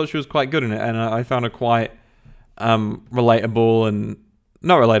actually thought she was quite good in it, and I found her quite relatable, and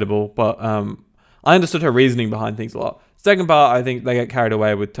not relatable, but I understood her reasoning behind things a lot. Second part, I think they get carried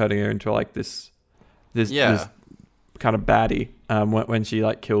away with turning her into like this kind of baddie when she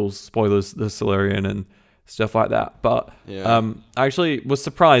like kills, spoilers, the Silurian and stuff like that. But I actually was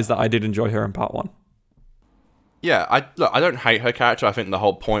surprised that I did enjoy her in part one. Yeah, I don't hate her character. I think the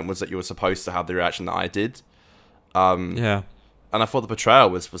whole point was that you were supposed to have the reaction that I did. And I thought the portrayal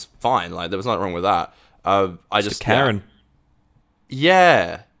was fine. Like there was nothing wrong with that. I just Karen.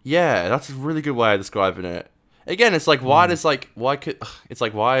 Yeah, that's a really good way of describing it. Again, it's like why is like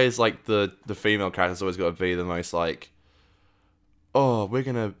the female character's always got to be the most like, oh, we're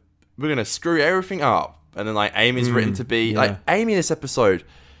gonna screw everything up, and then like Amy's written to be like Amy in this episode,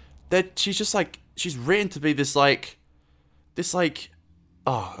 that she's just like she's written to be this like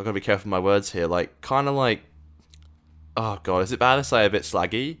oh, I gotta be careful with my words here, like kind of like, oh god, is it bad to say a bit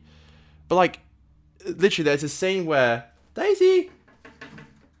slaggy, but like literally there's a scene where Daisy,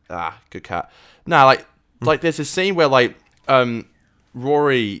 good cat, like there's a scene where like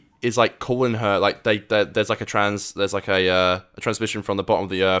Rory is like calling her, like there's like a transmission from the bottom of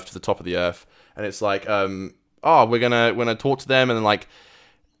the earth to the top of the earth, and it's like oh, we're gonna talk to them, and then like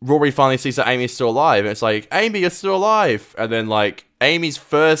Rory finally sees that Amy's still alive, and it's like, Amy, you're still alive, and then like Amy's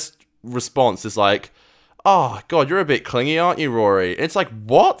first response is like, "Oh God, you're a bit clingy, aren't you, Rory?" It's like,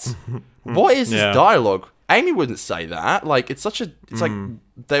 what? What is this dialogue? Amy wouldn't say that. Like, it's such a. It's like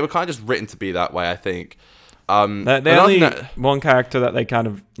they were kind of just written to be that way. I think. The only one character that they kind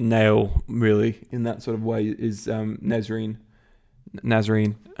of nail really in that sort of way is Nazarene.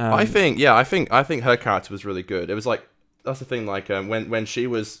 I think her character was really good. It was like that's the thing. Like when she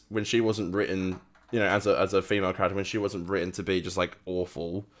wasn't written, as a female character, when she wasn't written to be just like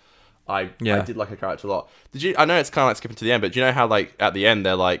awful. I did like her character a lot. Did you? I know it's kind of like skipping to the end, but do you know how like at the end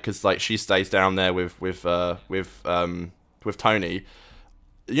they're like, because like she stays down there with Tony.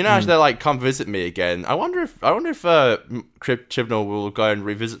 You know, as they're like, come visit me again. I wonder if Chibnall will go and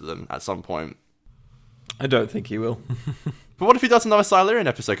revisit them at some point. I don't think he will. But what if he does another Silurian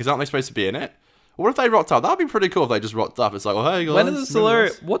episode? Because aren't they supposed to be in it? What if they rocked up? That'd be pretty cool if they just rocked up. It's like, well, hey guys. When did the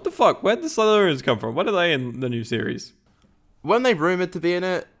Silurians? What the fuck? Where did the Silurians come from? When are they in the new series? When they rumored to be in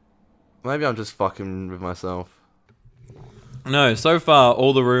it? Maybe I'm just fucking with myself. No, so far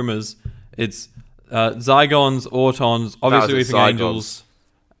all the rumors, it's Zygons, Autons, obviously Weeping Angels.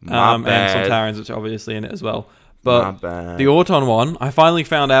 And some Terrans, which are obviously in it as well. But the Auton one, I finally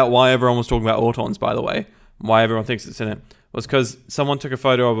found out why everyone was talking about Autons, by the way. Why everyone thinks it's in it. Was because someone took a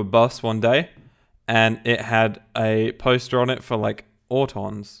photo of a bus one day, and it had a poster on it for, like,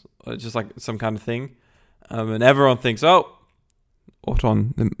 Autons. Just, like, some kind of thing. And everyone thinks, oh,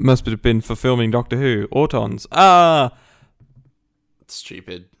 Auton. It must have been for filming Doctor Who. Autons. Ah!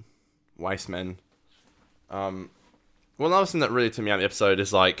 Stupid. Waste men. Well, another thing that really took me out of the episode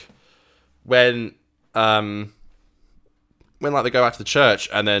is like when like they go out to the church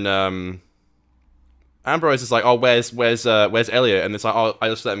and then Ambrose is like, oh, where's Elliot? And it's like, oh, I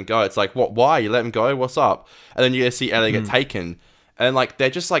just let him go. It's like, what? Why you let him go? What's up? And then you see Elliot get taken, and like they're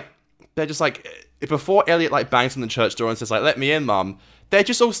just like before Elliot like bangs on the church door and says like, let me in, mum. They're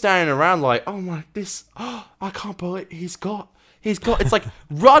just all standing around like, oh my, I can't believe he's got. It's like,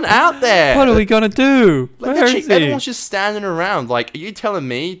 run out there. What are we gonna do? Like, everyone's just standing around. Like, are you telling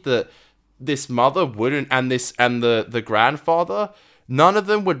me that this mother wouldn't, and the grandfather, none of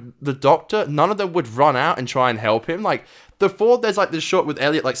them would run out and try and help him? Like, before there's like this shot with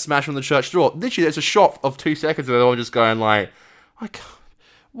Elliot like smashing on the church door. Literally, there's a shot of 2 seconds and they're all just going like, I can't.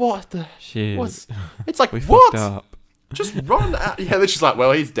 What the shit? It's like, what? Just run out. Yeah, they're just like,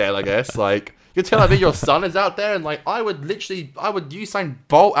 well, he's dead, I guess. Like. You're telling me your son is out there, and like I would Usain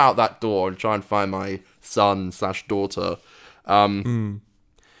Bolt out that door and try and find my son/daughter.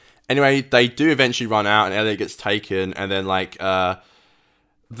 Anyway, they do eventually run out, and Elliot gets taken, and then like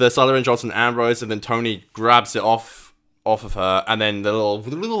the Silurian Johnson Ambrose, and then Tony grabs it off of her, and then the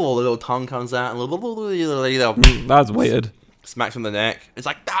little tongue comes out, and that's weird. Smacks on the neck. It's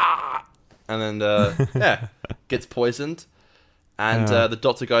like ah, and then gets poisoned. And the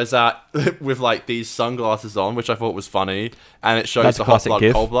doctor goes out with like these sunglasses on, which I thought was funny, and it shows the hot blood,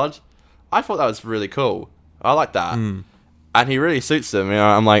 cold blood. I thought that was really cool. I like that, and he really suits them.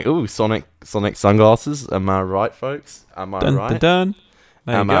 I'm like, ooh, Sonic sunglasses. Am I right, folks? Am I right? Am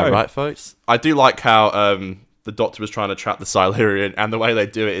I right, folks? I do like how the doctor was trying to trap the Silurian, and the way they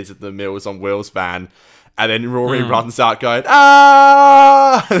do it is at the Meals on Wheels van. And then Rory runs out going,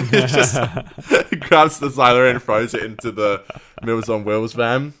 ah! And he just grabs the Silurian and throws it into the Meals on Wheels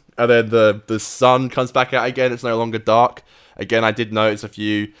van. And then the sun comes back out again. It's no longer dark. Again, I did notice a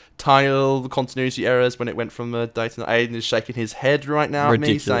few tiny little continuity errors when it went from the day to night. Aidan is shaking his head right now at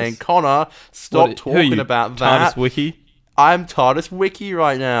me, saying, Conor, stop talking about that. TARDIS Wiki? I'm TARDIS Wiki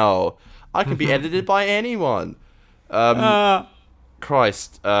right now. I can be edited by anyone.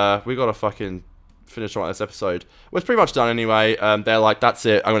 Christ, we got to fucking finish on this episode. Well, it's pretty much done anyway. They're like, that's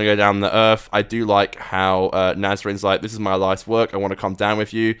it, I'm gonna go down the earth. I do like how Nazarene's like, this is my life's work, I want to come down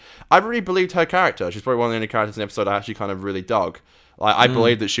with you. I really believed her character. She's probably one of the only characters in the episode I actually kind of really dug. Like, I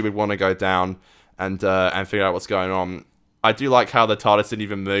believed that she would want to go down and figure out what's going on. I do like how the TARDIS didn't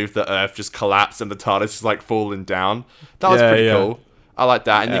even move, the earth just collapsed and the TARDIS is like falling down. That was pretty cool. I like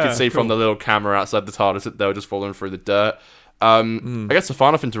that. And you can see from the little camera outside the TARDIS that they were just falling through the dirt. I guess the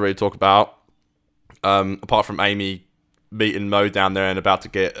final thing to really talk about, apart from Amy meeting Mo down there and about to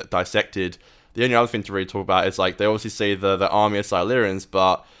get dissected, the only other thing to really talk about is like they obviously see the army of Silurians,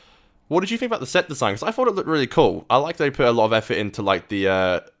 but what did you think about the set design? Because I thought it looked really cool. I like they put a lot of effort into like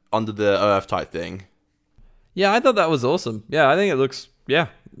the under the earth type thing. Yeah, I thought that was awesome. Yeah, I think it looks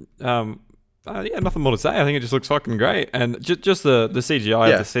nothing more to say. I think it just looks fucking great, and just the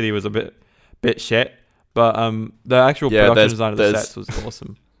CGI of the city was a bit shit, but the actual production design of the sets was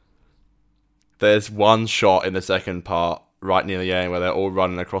awesome. There's one shot in the second part, right near the end, where they're all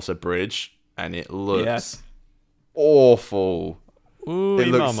running across a bridge, and it looks awful. Ooh, it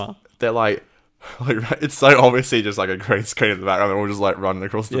looks, mama. They're like Like, it's so obviously just like a green screen in the background. They're all just like running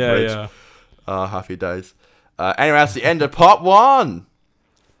across the bridge. Yeah. Happy days. Anyway, that's the end of part 1.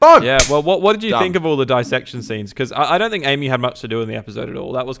 Boom! Yeah, well, what did you think of all the dissection scenes? Because I don't think Amy had much to do in the episode at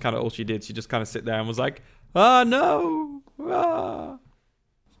all. That was kind of all she did. She just kind of sit there and was like, "Ah, no, ah."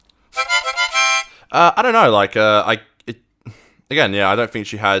 I don't know. Like, again, yeah, I don't think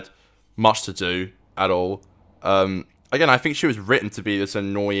she had much to do at all. Again, I think she was written to be this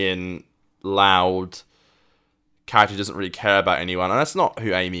annoying, loud character who doesn't really care about anyone, and that's not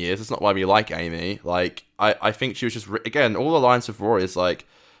who Amy is. That's not why we like Amy. Like, I think she was just again, all the lines of Rory is like,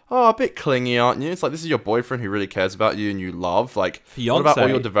 oh, a bit clingy, aren't you? It's like, this is your boyfriend who really cares about you and you love. Like, Fiancé, what about all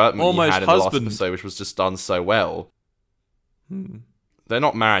your development you had in the last husband. episode, which was just done so well? They're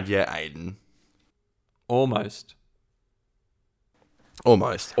not married yet, Aidan. Almost.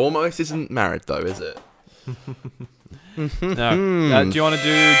 Almost isn't married, though, is it? No. Do you want to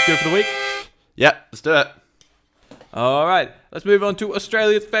do Good for the Week? Yep, let's do it. All right, let's move on to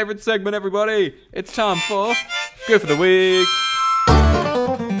Australia's favourite segment, everybody. It's time for Good for the Week.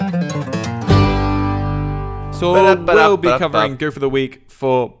 So we'll be covering Go for the Week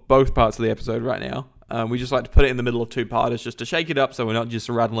for both parts of the episode right now. We just like to put it in the middle of 2-parters just to shake it up so we're not just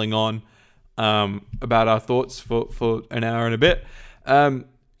rattling on about our thoughts for an hour and a bit. Conor,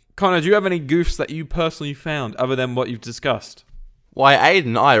 do you have any goofs that you personally found other than what you've discussed? Why,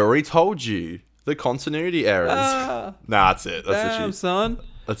 Aidan, I already told you. The continuity errors. Nah, that's it. Damn, son.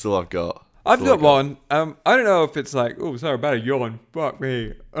 That's all I've got. I've got one. I don't know if it's like, oh, sorry about a yawn. Fuck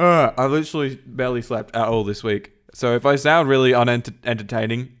me. I literally barely slept at all this week. So if I sound really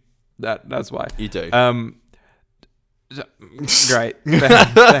unentertaining, that's why. You do. Great.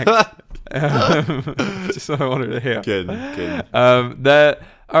 Thanks. Just what I wanted to hear. Good.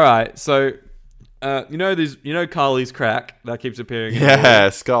 All right. So, Carly's crack that keeps appearing.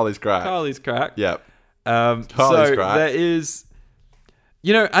 Carly's crack. Carly's crack. Yep. Carly's crack. There is.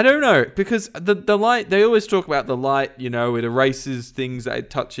 I don't know, because the light, they always talk about the light, it erases things that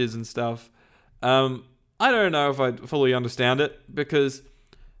it touches and stuff. I don't know if I fully understand it, because,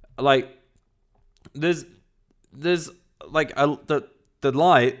 like, there's like, the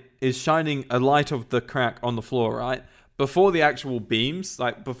light is shining a light of the crack on the floor, right? Before the actual beams,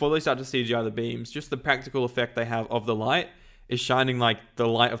 like, before they start to CGI the beams, just the practical effect they have of the light is shining, like, the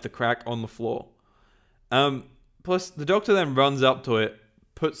light of the crack on the floor. Plus, the Doctor then runs up to it,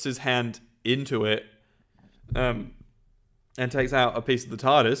 puts his hand into it, and takes out a piece of the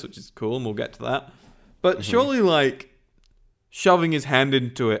TARDIS, which is cool, and we'll get to that. But surely, like, shoving his hand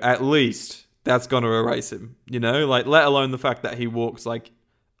into it, at least, that's going to erase him, Like, let alone the fact that he walks, like,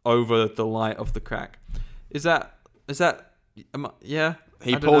 over the light of the crack. Is that, yeah?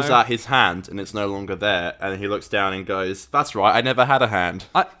 He pulls out his hand, and it's no longer there, and he looks down and goes, that's right, I never had a hand.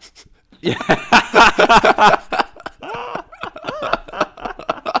 Yeah.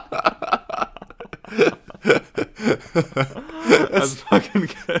 That's fucking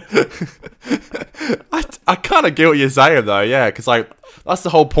good. I kind of get what you're saying, though, yeah, because, like, that's the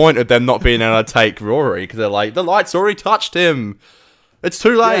whole point of them not being able to take Rory, because they're like, the light's already touched him. It's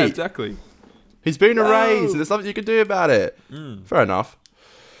too late. Yeah, exactly. He's been erased, and there's nothing you can do about it. Fair enough.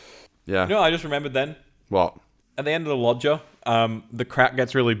 Yeah. I just remembered then. What? At the end of the lodger, the crack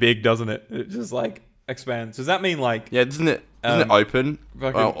gets really big, doesn't it? It just, like, expands. Does that mean, like... Yeah, doesn't it open?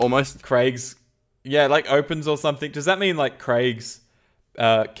 Almost. Craig's... Yeah, like, opens or something. Does that mean, like, Craig's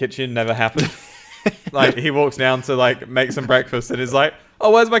kitchen never happened? Like, he walks down to, like, make some breakfast and is like,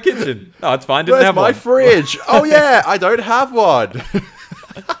 oh, where's my kitchen? Oh, it's fine. Didn't have one. Where's my fridge? Oh, yeah, I don't have one.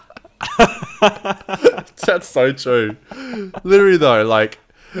 That's so true. Literally, though, like,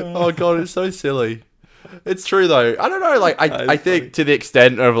 oh, God, it's so silly. It's true, though. I don't know, like, I think funny. To the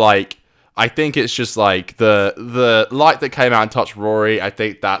extent of, like, I think it's just, like, the light that came out and touched Rory, I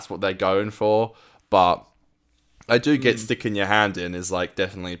think that's what they're going for. But I do get sticking your hand in is, like,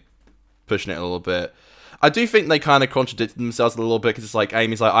 definitely pushing it a little bit. I do think they kind of contradicted themselves a little bit, because it's like,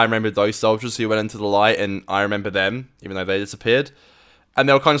 Amy's like, I remember those soldiers who went into the light, and I remember them, even though they disappeared. And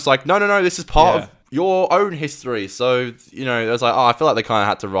they were kind of just like, no, this is part of your own history. So, it was like, I feel like they kind of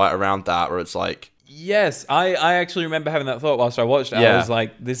had to write around that, where it's like... Yes, I actually remember having that thought whilst I watched it. I was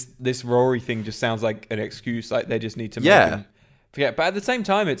like, this Rory thing just sounds like an excuse, like they just need to make him forget. But at the same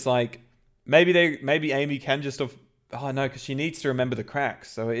time, it's like, maybe Amy can just have... Oh, no, because she needs to remember the cracks,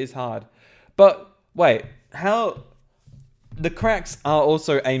 so it is hard. But, wait, how... The cracks are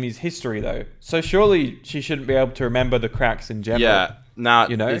also Amy's history, though. So surely she shouldn't be able to remember the cracks in general. Yeah,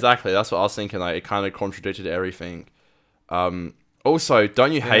 exactly. That's what I was thinking. Like, it kind of contradicted everything. Also,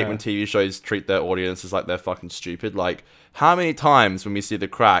 don't you hate Yeah. when TV shows treat their audiences like they're fucking stupid? Like, how many times when we see the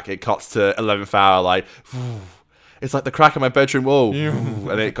crack, it cuts to 11th hour, like, it's like the crack in my bedroom wall,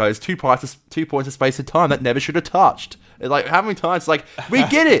 and it goes 2 points of space and time that never should have touched. It's like, how many times? Like, we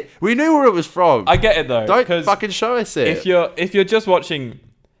get it. We knew where it was from. I get it though. Don't 'cause fucking show us it. if you're just watching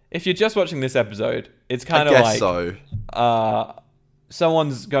this episode, it's kind I of guess like so.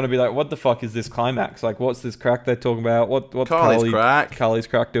 Someone's gonna be like, "What the fuck is this climax? Like, what's this crack they're talking about? What's Carly's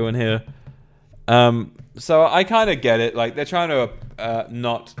crack doing here?" So I kind of get it. Like, they're trying to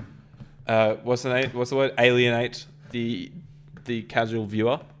not what's the word? Alienate the casual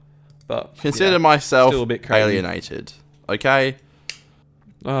viewer. But Consider myself still a bit crazy. alienated. Okay.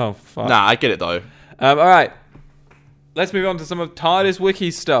 Oh fuck. Nah, I get it though. All right. Let's move on to some of TARDIS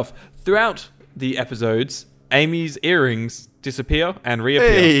Wiki's stuff. Throughout the episodes, Amy's earrings disappear and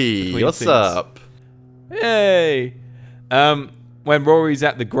reappear. Hey, what's up? Hey. When Rory's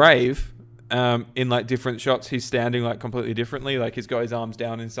at the grave, in like different shots, he's standing like completely differently. Like, he's got his arms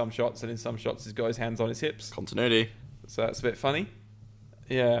down in some shots, and in some shots he's got his hands on his hips. Continuity. So that's a bit funny.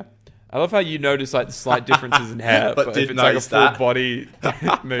 Yeah. I love how you notice like the slight differences in hair, but if did it's like a notice full that. body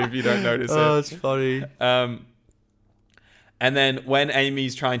move, you don't notice Oh, it. it's funny. And then when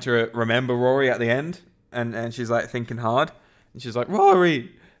Amy's trying to remember Rory at the end, and she's like thinking hard, and she's like,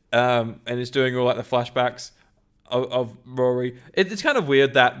 Rory, and it's doing all like the flashbacks of Rory. It's kind of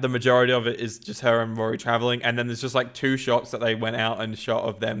weird that the majority of it is just her and Rory traveling, and then there's just like 2 shots that they went out and shot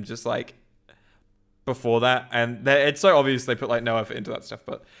of them just like before that, and it's so obvious they put like no effort into that stuff.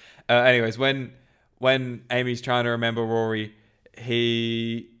 But anyways, when Amy's trying to remember Rory,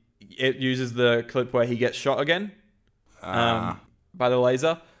 it uses the clip where he gets shot again by the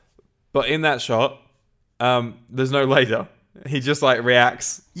laser, but in that shot there's no laser. He just like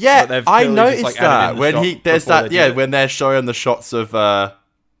reacts. Yeah, I noticed just, like, that when when they're showing the shots of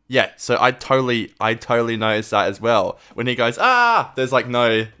so I totally noticed that as well. When he goes, there's like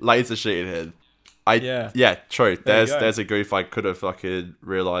no laser shooting him. True. There's a goof I could have fucking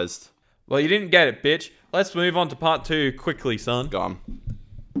realized. Well, you didn't get it, bitch. Let's move on to part 2 quickly, son. Go on.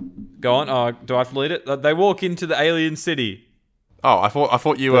 Oh, do I have to lead it? They walk into the alien city. Oh, I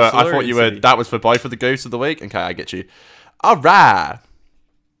thought you were that was for both of the goofs of the week. Okay, I get you. All right.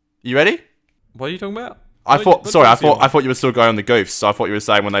 You ready? What are you talking about? I thought you were still going on the goofs. So I thought you were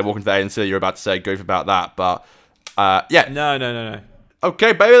saying when they walk into the alien city, you were about to say a goof about that. But yeah. No.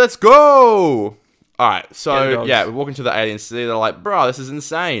 Okay, baby, let's go. All right, so yeah, we walk into the alien city. They're like, "Bro, this is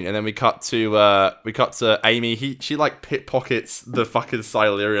insane." And then we cut to Amy. She like pickpockets the fucking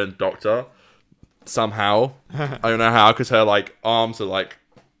Silurian doctor somehow. I don't know how, because her like arms are like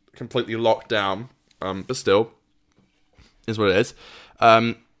completely locked down. But still, is what it is.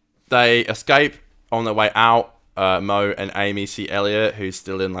 They escape on their way out. Mo and Amy see Elliot, who's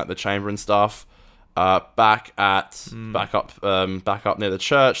still in like the chamber and stuff. Back up near the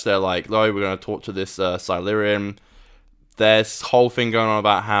church, they're like, "No, we're going to talk to this Silurian." There's whole thing going on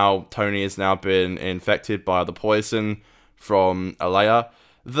about how Tony has now been infected by the poison from Alea.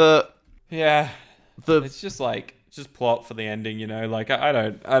 It's just plot for the ending, you know. Like I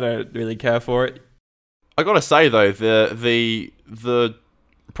don't really care for it. I gotta say though, the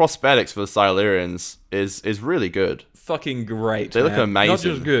prosthetics for the Silurians is really good. Fucking great. They look amazing. Not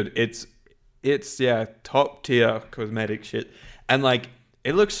just good. It's top tier cosmetic shit, and like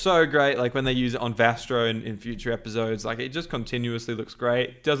it looks so great. Like when they use it on Vastro in future episodes, like it just continuously looks great.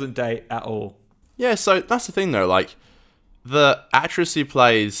 It doesn't date at all. Yeah, so that's the thing though. Like the actress who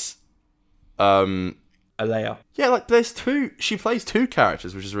plays Alea. Yeah, like she plays 2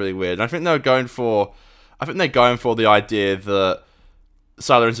 characters, which is really weird. And I think they're going for the idea that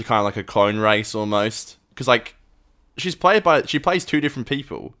Silurians are kind of like a clone race almost, because like she plays 2 different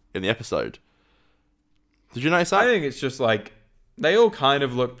people in the episode. Did you notice that? I think it's just like they all kind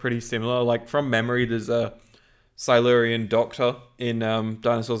of look pretty similar. Like from memory, there's a Silurian doctor in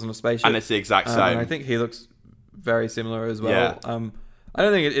Dinosaurs on a Spaceship, and it's the exact same. And I think he looks very similar as well. Yeah. I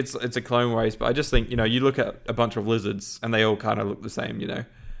don't think it's a clone race, but I just think, you know, you look at a bunch of lizards and they all kind of look the same, you know.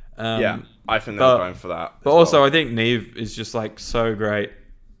 Yeah, I think they're going for that. But also, I think Neve is just like so great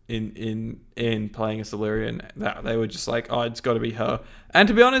in playing a Silurian that they were just like, oh, it's got to be her. And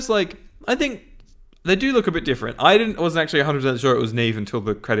to be honest, like I think they do look a bit different. Wasn't actually 100% sure it was Neve until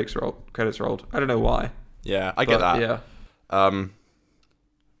the credits rolled. I don't know why. Yeah, I get that. Yeah.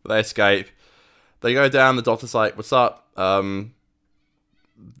 They escape. They go down. The doctor's like, "What's up?"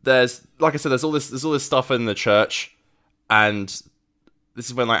 There's, like I said, there's all this stuff in the church, and this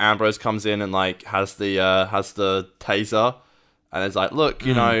is when like Ambrose comes in and like has the taser, and it's like, "Look,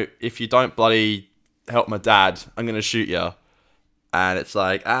 you know, if you don't bloody help my dad, I'm gonna shoot you." And it's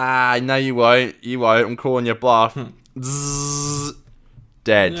like, no, you won't. You won't. I'm calling your bluff. Zzz,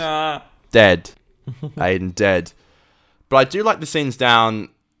 dead. Nah. Dead. Aidan dead. But I do like the scenes down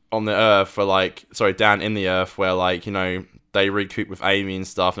on the Earth down in the Earth where, like, you know, they recoup with Amy and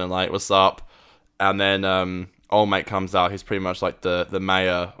stuff, and they're like, what's up? And then old mate comes out, who's pretty much like the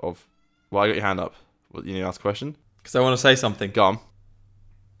mayor of... Well, I got your hand up. What, you need to ask a question? Because I want to say something. Go on.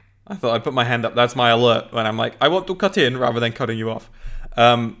 I thought I'd put my hand up. That's my alert when I'm like, I want to cut in rather than cutting you off.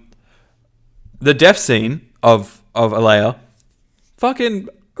 The death scene of Alea, fucking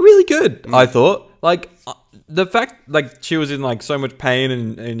really good, I thought. Like, the fact, like, she was in, like, so much pain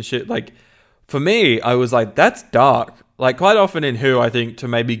and shit, like, for me, I was like, that's dark. Like, quite often in Who, I think, to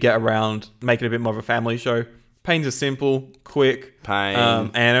maybe get around, make it a bit more of a family show, pains are simple, quick, Pain.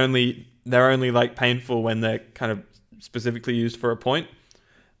 and they're only, like, painful when they're kind of specifically used for a point.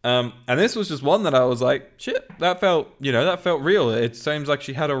 And this was just one that I was like, shit, that felt real. It seems like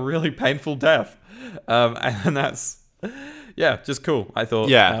she had a really painful death. And that's, yeah, just cool. I thought,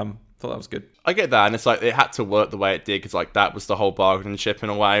 thought that was good. I get that, and it's like, it had to work the way it did, because, like, that was the whole bargaining chip in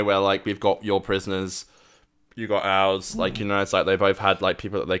a way, where, like, we've got your prisoners, you got ours, like, you know, it's like they both had, like,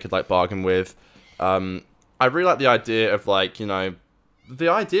 people that they could, like, bargain with. I really like the idea of, like, you know, the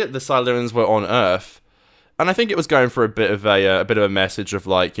idea that the Silurians were on Earth. And I think it was going for a bit of a message of,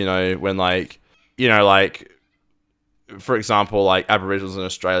 like, you know, when, like, you know, like, for example, like, Aboriginals in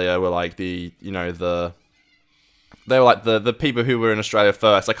Australia were, like, they were, like, the people who were in Australia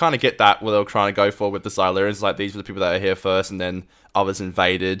first. I kind of get that, what they were trying to go for with the Silurians. Like, these were the people that were here first, and then others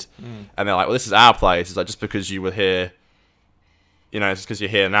invaded. And they're like, well, this is our place. It's like, just because you were here, you know, just because you're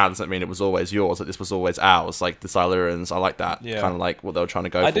here now doesn't mean it was always yours. Like, this was always ours. Like, the Silurians, I like that. Yeah. Kind of like what they were trying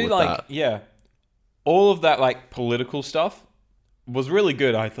to go for with that. Yeah. All of that, like, political stuff was really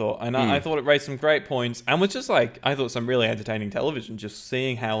good, I thought. And I thought it raised some great points. And was just, like, I thought some really entertaining television. Just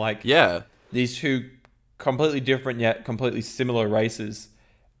seeing how, like, these two completely different yet completely similar races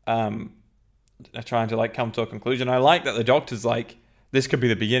are trying to, like, come to a conclusion. I like that the Doctor's like, this could be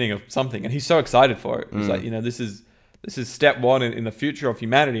the beginning of something. And he's so excited for it. He's like, you know, this is step one in the future of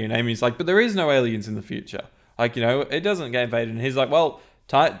humanity. And Amy's like, but there is no aliens in the future. Like, you know, it doesn't get invaded. And he's like, well...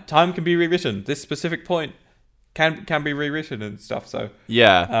 Time can be rewritten. This specific point can be rewritten and stuff. So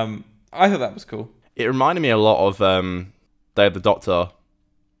yeah, I thought that was cool. It reminded me a lot of Day of the Doctor,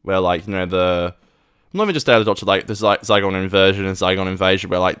 where, like, you know, not even just Day of the Doctor, like the Zygon inversion and Zygon invasion,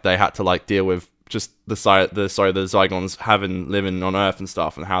 where, like, they had to, like, deal with just the Zygons living on Earth and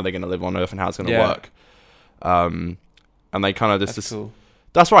stuff, and how they're going to live on Earth and how it's going to work. And they kind of just cool.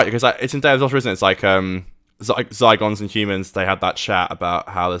 That's right, because, like, it's in Day of the Doctor, isn't it? It's like Zygons and humans, they had that chat about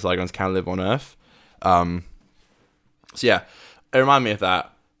how the Zygons can live on Earth. So yeah, it reminded me of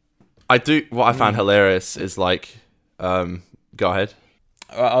that. What I found hilarious is, like, go ahead.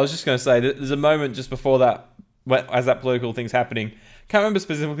 I was just going to say, there's a moment just before that, as that political thing's happening. Can't remember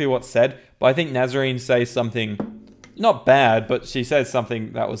specifically what's said, but I think Nazarene says something, not bad, but she says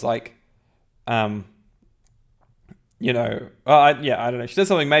something that was like, you know, I don't know. She says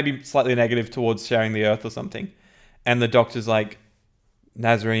something maybe slightly negative towards sharing the Earth or something. And the Doctor's like,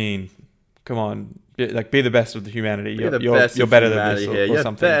 Nazarene, come on, be the best of the humanity. You're better than this or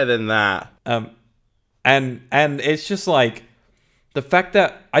something. You're better than that. And it's just like, the fact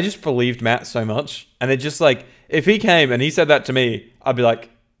that I just believed Matt so much. And it just like, if he came and he said that to me, I'd be like,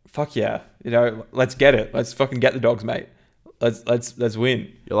 fuck yeah. You know, let's get it. Let's fucking get the dogs, mate. Let's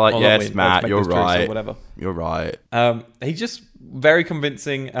win. You're like, well, yes, Matt, you're right. Whatever. You're right. He's just very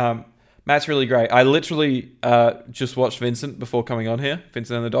convincing. Matt's really great. I literally just watched Vincent before coming on here.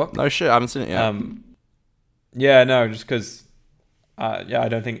 Vincent and the Doc. No shit, I haven't seen it yet. Yeah, no, just because. I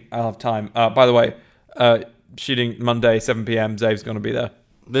don't think I'll have time. By the way, shooting Monday 7 p.m. Zave's going to be there.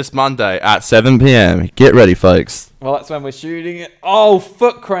 This Monday at 7 p.m. Get ready, folks. Well, that's when we're shooting it. Oh,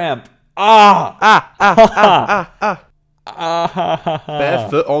 foot cramp. Barefoot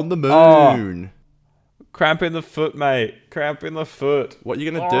on the moon. Cramp in the foot, mate. Cramp in the foot. What are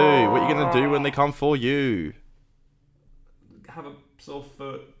you gonna do? What are you gonna do when they come for you? Have a sore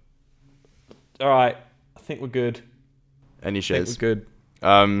foot. All right, I think we're good. Any shares? We're good.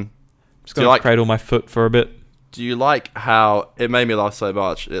 Just gonna cradle my foot for a bit. Do you like how it made me laugh so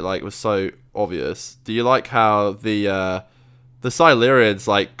much? It like was so obvious. Do you like how the Silurians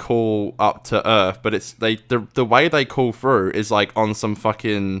like call up to Earth, but it's the way they call through is like on some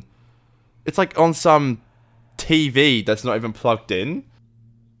fucking, it's like on some TV that's not even plugged in.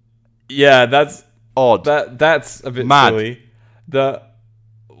 Yeah, that's odd. That's a bit mad. Silly.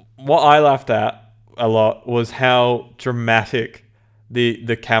 What I laughed at a lot was how dramatic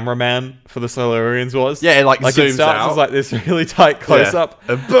the cameraman for the Silurians was. Yeah, it like it zooms starts out. as like this really tight close up,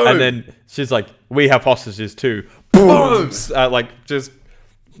 And boom! and then she's like, "We have hostages too." Boom! Like just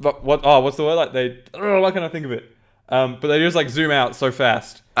what? Oh, what's the word? Like they. Oh, why can't I think of it? But they just like zoom out so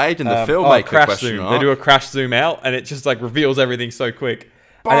fast. Aidan, the filmmaker, crash question zoom. mark. They do a crash zoom out, and it just like reveals everything so quick.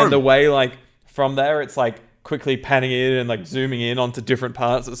 Boom. And then the way like from there, it's like quickly panning in and like zooming in onto different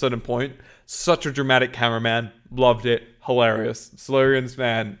parts at a certain point. Such a dramatic cameraman. Loved it. Hilarious. Silurians,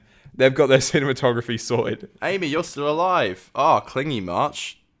 man, they've got their cinematography sorted. Amy, you're still alive. Oh, clingy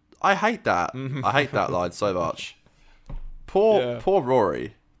much. I hate that. I hate that line so much. Poor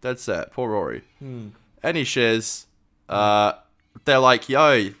Rory. Dead set. Poor Rory. Any shiz. They're like,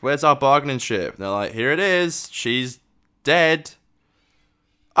 yo, where's our bargaining chip? And they're like, here it is. She's dead.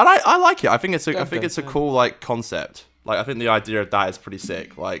 And I like it. I think it's a cool like concept. Like I think the idea of that is pretty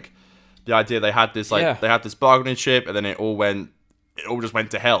sick. Like the idea they had this they had this bargaining chip, and then it all just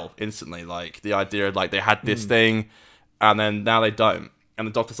went to hell instantly. Like the idea of like they had this thing, and then now they don't. And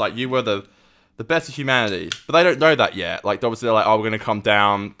the Doctor's like, you were the best of humanity, but they don't know that yet. Like obviously they're like, oh, we're gonna come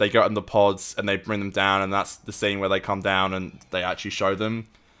down. They go in the pods and they bring them down, and that's the scene where they come down and they actually show them.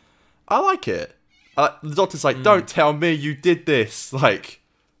 I like it. The Doctor's like, don't tell me you did this. Like,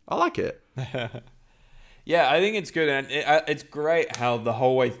 I like it. Yeah, I think it's good, and it's great how the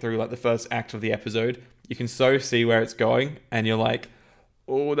whole way through, like the first act of the episode, you can so see where it's going, and you're like,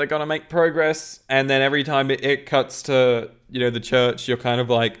 oh, they're gonna make progress, and then every time it cuts to the church, you're kind of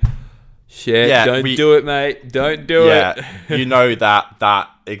like, shit, don't do it, mate, don't do it. You know that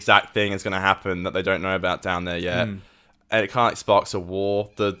exact thing is gonna happen that they don't know about down there yet, and it kind of sparks a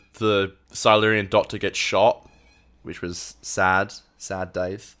war. The Silurian Doctor gets shot, which was sad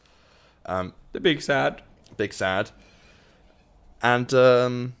days. The big sad. And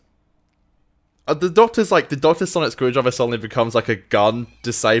the Doctor's Sonic Screwdriver suddenly becomes like a gun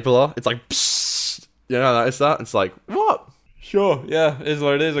disabler. It's like, psst, notice that? It's like, what? Sure, yeah, is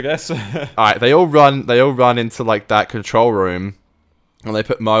what it is, I guess. Alright, they all run into like that control room, and they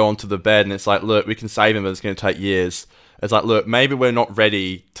put Mo onto the bed, and it's like, look, we can save him, but it's going to take years. It's like, look, maybe we're not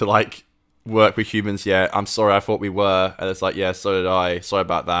ready to like work with humans yet. I'm sorry, I thought we were. And it's like, yeah, so did I. Sorry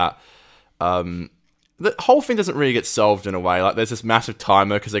about that. The whole thing doesn't really get solved in a way. Like, there's this massive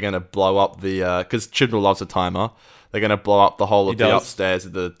timer because they're going to blow up because Chibnall loves a timer. They're going to blow up the whole of the upstairs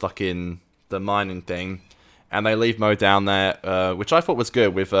of the mining thing, and they leave Mo down there, which I thought was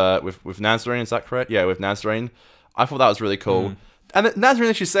good with Nazarene. Is that correct? Yeah, with Nazarene. I thought that was really cool. And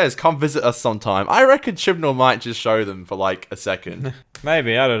Nazarene actually says, "Come visit us sometime." I reckon Chibnall might just show them for like a second.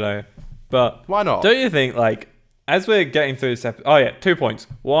 Maybe, I don't know, but why not? Don't you think, like, as we're getting through this episode? Oh yeah, 2 points.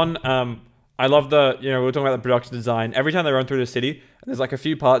 One, I love we were talking about the production design. Every time they run through the city, there's like a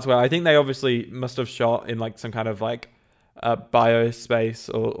few parts where I think they obviously must have shot in like some kind of like biospace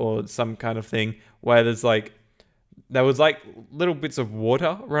or some kind of thing where there was like little bits of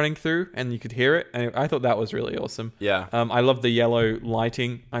water running through and you could hear it. And I thought that was really awesome. Yeah. I love the yellow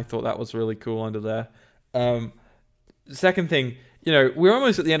lighting. I thought that was really cool under there. Second thing, we're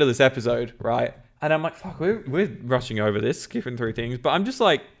almost at the end of this episode, right? And I'm like, fuck, we're rushing over this, skipping through things. But I'm just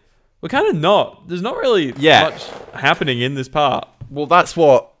like, we're kind of not. There's not really much happening in this part. Well, that's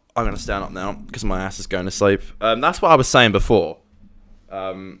what... I'm going to stand up now because my ass is going to sleep. That's what I was saying before.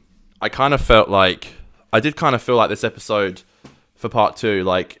 I kind of felt like... I did kind of feel like this episode for part 2,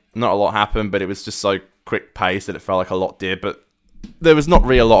 like, not a lot happened, but it was just so quick paced that it felt like a lot did. But there was not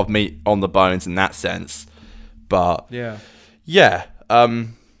really a lot of meat on the bones in that sense. But... Yeah.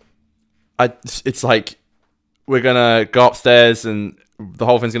 It's like... We're going to go upstairs and... The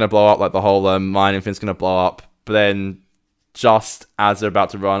whole thing's going to blow up, like the whole mining thing's going to blow up. But then, just as they're about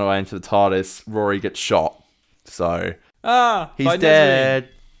to run away into the TARDIS, Rory gets shot. So, he's dead.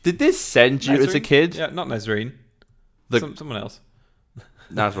 Did this send you as a kid? Yeah, not Nazarene. Someone else.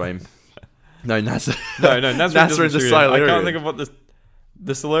 Nazarene. No, Nazarene. No, Nazarene Nazarine's a Silurian. I can't think of what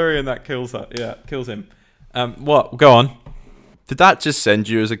the Silurian that kills her. Yeah, kills him. What? Go on. Did that just send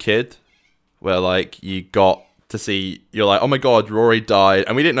you as a kid? Where, like, you got... to see, you're like, oh my god, Rory died,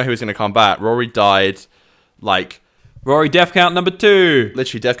 and we didn't know he was going to come back. Rory died, like... Rory death count number 2.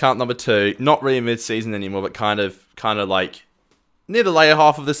 Literally, death count number 2. Not really mid-season anymore, but kind of like, near the later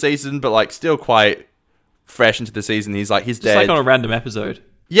half of the season, but like, still quite fresh into the season. He's dead. Just like on a random episode.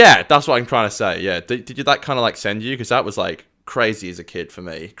 Yeah, that's what I'm trying to say, yeah. Did that kind of like send you? Because that was like, crazy as a kid for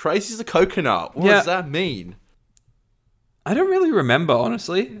me. Crazy as a coconut. What does that mean? I don't really remember,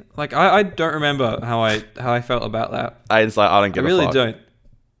 honestly. Like, I don't remember how I felt about that. I don't give a fuck. I really don't.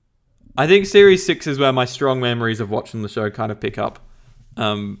 I think Series 6 is where my strong memories of watching the show kind of pick up.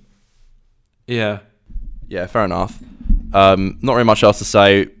 Yeah. Yeah, fair enough. Not really much else to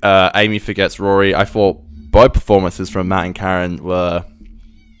say. Amy forgets Rory. I thought both performances from Matt and Karen were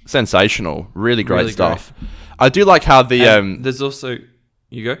sensational. Really great stuff. Great. I do like how there's also...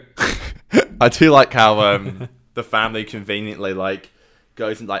 You go? I do like how the family conveniently like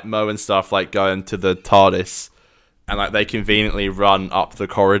goes and like Mo and stuff like go into the TARDIS and like they conveniently run up the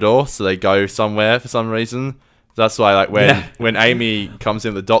corridor so they go somewhere for some reason. That's why like when Amy comes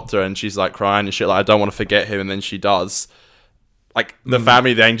in with the doctor and she's like crying and shit like I don't want to forget him, and then she does, like the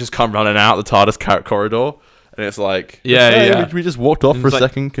family then just come running out the TARDIS corridor, and it's like we just walked off for a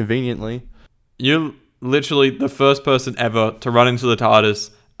second conveniently. You're literally the first person ever to run into the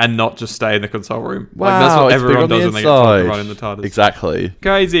TARDIS and not just stay in the console room. Wow, like that's what everyone does when they get told to run in the TARDIS. Exactly.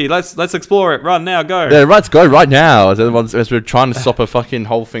 Crazy. Let's explore it. Run now. Go. Yeah, let's go right now. As we're trying to stop a fucking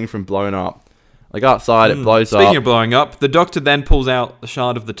whole thing from blowing up. Like outside, it blows up. Speaking of blowing up, the Doctor then pulls out the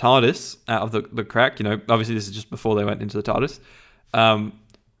shard of the TARDIS out of the crack. You know, obviously this is just before they went into the TARDIS, and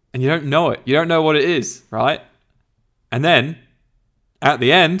you don't know it. You don't know what it is, right? And then at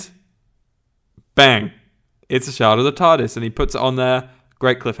the end, bang! It's a shard of the TARDIS, and he puts it on there.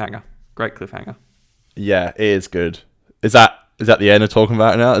 Great cliffhanger. Great cliffhanger. Yeah, it is good. Is that the end of talking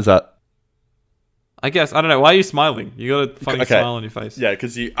about it now? Is that? I guess I don't know. Why are you smiling? You got a funny smile on your face. Yeah,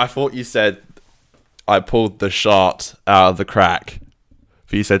 because I thought you said. I pulled the shard out of the crack.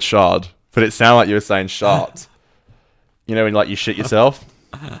 But you said shard. But it sounded like you were saying shart. You know when like you shit yourself?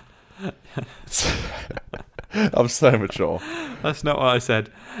 I'm so mature. That's not what I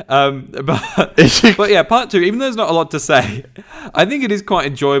said. But yeah, part 2, even though there's not a lot to say, I think it is quite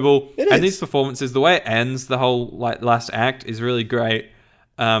enjoyable. And these performances, the way it ends, the whole like last act is really great.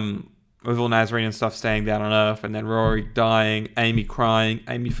 With all Nazarene and stuff staying down on Earth, and then Rory dying, Amy crying,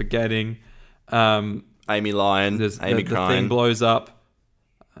 Amy forgetting. Amy lying, Amy crying. The thing blows up.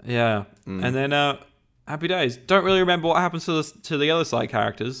 Yeah. And then happy days. Don't really remember what happens to the other side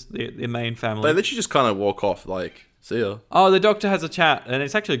characters, the main family. They literally just kind of walk off like, see ya. Oh, the Doctor has a chat, and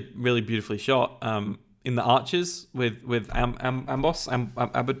it's actually really beautifully shot. In the Arches with Ambrose.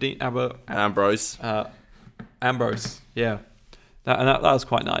 Ambrose, yeah. That was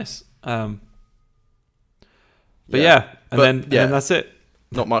quite nice. But then that's it.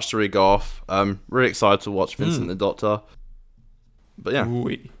 Not much to really go off. Really excited to watch Vincent the Doctor. But yeah.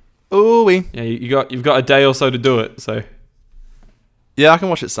 Ooh-wee. Yeah, you've got a day or so to do it, so. Yeah, I can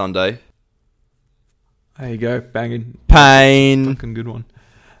watch it Sunday. There you go, banging. Pain. Fucking good one.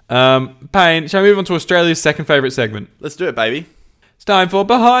 Pain. Shall we move on to Australia's second favourite segment? Let's do it, baby. It's time for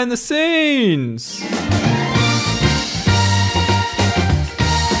Behind the Scenes.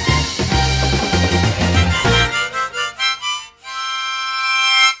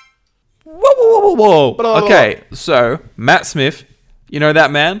 Whoa. Okay, so Matt Smith, you know that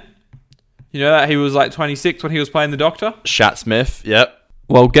man? You know that he was like 26 when he was playing the Doctor? Shat Smith, yep.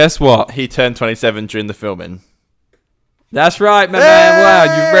 Well, guess what? He turned 27 during the filming. That's right, my man. Wow,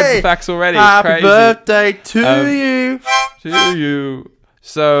 you've read the facts already. Happy Crazy. Birthday to you. To you.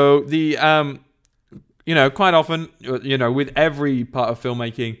 So the quite often, with every part of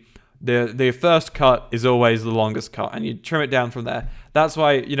filmmaking, the first cut is always the longest cut, and you trim it down from there. That's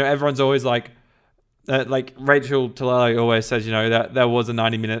why everyone's always like Rachel Talalay always says that there was a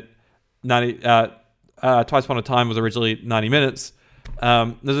 90-minute. Twice Upon a Time was originally 90 minutes.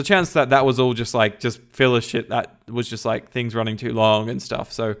 There's a chance that was all just filler shit that was just like things running too long and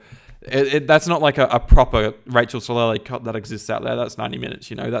stuff. So that's not like a proper Rachel Talalay cut that exists out there. That's 90 minutes.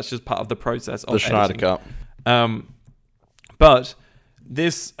 That's just part of the process of the Schneider cut. But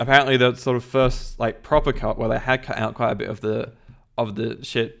this apparently the sort of first like proper cut where they had cut out quite a bit of the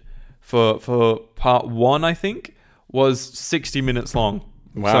shit for part 1, I think, was 60 minutes long.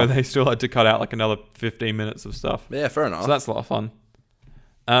 Wow. So they still had to cut out like another 15 minutes of stuff. Yeah, fair enough. So that's a lot of fun.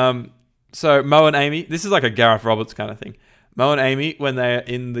 So Mo and Amy, this is like a Gareth Roberts kind of thing. Mo and Amy, when they're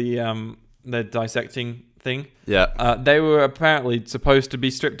in the dissecting thing, they were apparently supposed to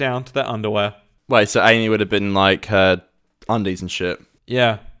be stripped down to their underwear. Wait, so Amy would have been like her undies and shit.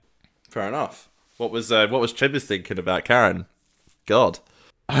 Yeah. Fair enough. What was Chibbers thinking about Karen? God.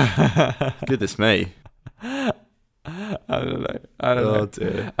 Goodness me. I don't know.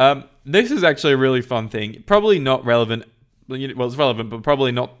 Dear. This is actually a really fun thing. Probably not relevant. Well, it's relevant, but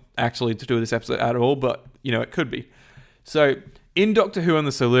probably not actually to do with this episode at all. But it could be. So in Doctor Who and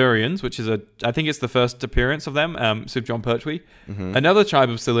the Silurians, which is I think it's the first appearance of them, Sir John Pertwee, another tribe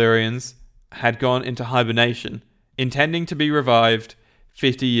of Silurians had gone into hibernation, intending to be revived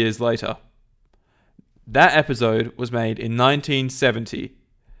 50 years later. That episode was made in 1970.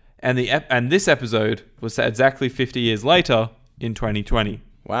 And this episode was set exactly 50 years later in 2020.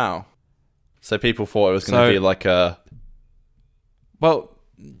 Wow. So people thought it was going to be like a well,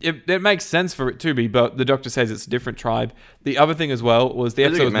 it makes sense for it to be, but the Doctor says it's a different tribe. The other thing as well was the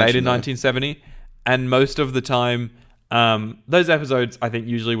episode was made in 1970, and most of the time, those episodes I think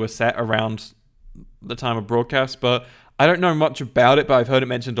usually were set around the time of broadcast, but I don't know much about it, but I've heard it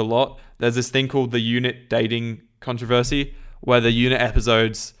mentioned a lot. There's this thing called the unit dating controversy, where the unit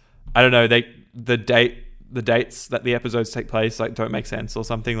episodes, I don't know, the dates that the episodes take place like don't make sense or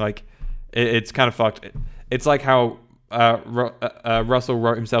something. Like it's kind of fucked. It's like how Russell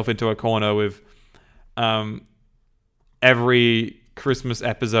wrote himself into a corner with every Christmas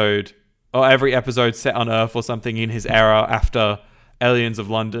episode or every episode set on Earth or something in his era after Aliens of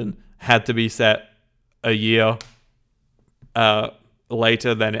London had to be set a year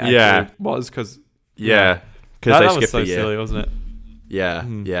later than it actually was, because because they that skipped was so a year. silly, wasn't it?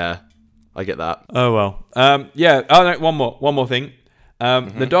 Yeah, I get that. Oh well. Oh no, one more thing.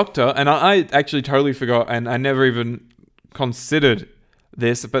 The Doctor, and I actually totally forgot, and I never even considered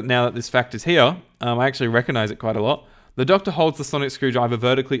this, but now that this fact is here, I actually recognize it quite a lot. The Doctor holds the sonic screwdriver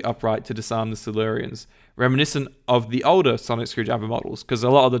vertically upright to disarm the Silurians, reminiscent of the older sonic screwdriver models, because a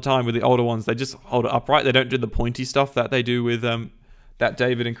lot of the time with the older ones, they just hold it upright. They don't do the pointy stuff that they do with that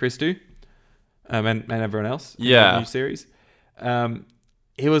David and Chris do, and everyone else in the new series.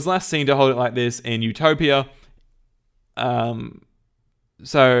 He was last seen to hold it like this in Utopia.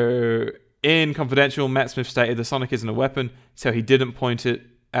 So in Confidential, Matt Smith stated the Sonic isn't a weapon, so he didn't point it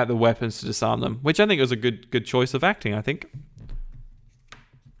at the weapons to disarm them, which I think was a good choice of acting, I think.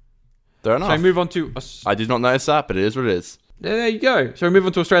 Fair enough. Shall we move on to... I did not notice that, but it is what it is. There you go. Shall we move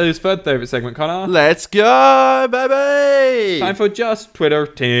on to Australia's third favourite segment, Connor? Let's go, baby! Time for Just Twitter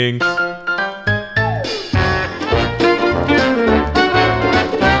Tings.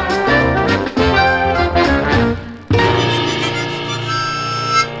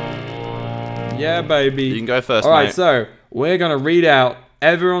 Yeah, baby. You can go first, All right, mate. so we're going to read out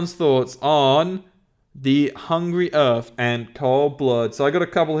everyone's thoughts on the Hungry Earth and Cold Blood. So I got a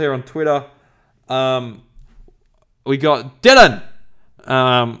couple here on Twitter. We got Dylan.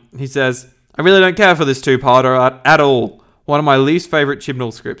 He says, I really don't care for this two-parter at all. One of my least favourite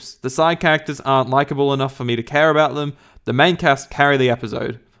Chibnall scripts. The side characters aren't likeable enough for me to care about them. The main cast carry the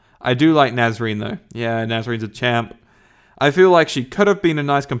episode. I do like Nazreen, though. Yeah, Nazreen's a champ. I feel like she could have been a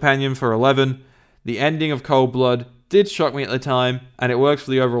nice companion for 11. The ending of Cold Blood did shock me at the time, and it works for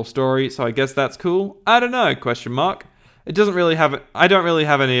the overall story, so I guess that's cool. I don't know, question mark. I don't really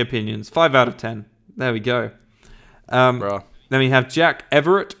have any opinions. 5 out of 10. There we go. Then we have Jack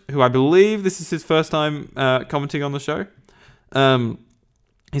Everett, who I believe this is his first time commenting on the show.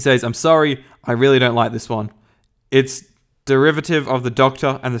 He says, I'm sorry, I really don't like this one. It's derivative of the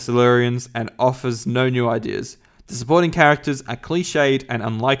Doctor and the Silurians and offers no new ideas. The supporting characters are cliched and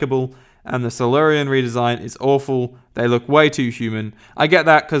unlikable, and the Silurian redesign is awful. They look way too human. I get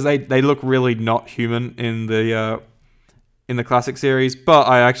that because they look really not human in the classic series, but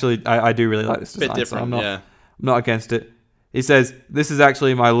I do really like this design. Bit different, so I'm not against it. He says, this is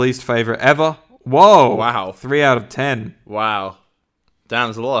actually my least favorite ever. Whoa. Wow. 3 out of 10. Wow. Damn,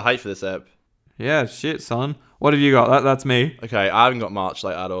 there's a lot of hate for this ep. Yeah, shit, son. What have you got? That's me. Okay, I haven't got much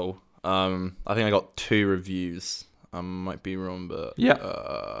at all. I think I got 2 reviews. I might be wrong, but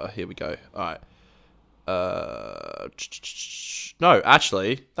here we go. All right. No,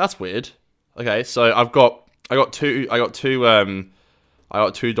 actually, that's weird. Okay, so I got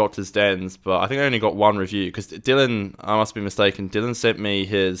two Doctor's Dens, but I think I only got 1 review because Dylan, I must be mistaken. Dylan sent me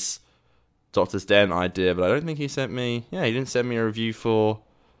his Doctor's Den idea, but I don't think he sent me. Yeah, he didn't send me a review for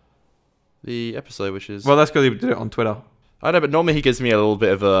the episode, which is well, that's because he did it on Twitter. I know, but normally he gives me a little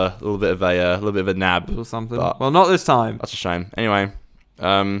bit of a nab or something. Well, not this time. That's a shame. Anyway,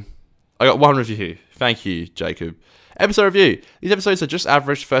 I got 1 review. Thank you, Jacob. Episode review. These episodes are just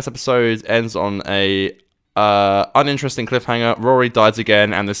average. First episode ends on a uninteresting cliffhanger. Rory dies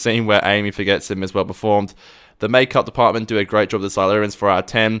again, and the scene where Amy forgets him is well performed. The makeup department do a great job of the Silurians. 4 out of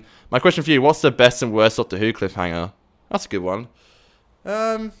 10. My question for you: what's the best and worst Doctor Who cliffhanger? That's a good one.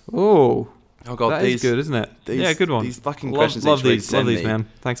 Oh god, that is good, isn't it? Yeah, good one. These fucking questions. Love these, man.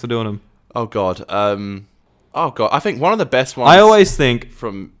 Thanks for doing them. Oh god. I think one of the best ones. I always think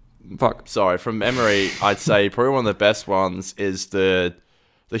from memory, I'd say probably one of the best ones is the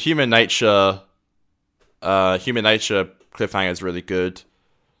human nature. Human nature cliffhanger is really good.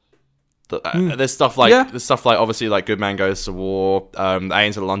 There's stuff like obviously like Good Man Goes to War. The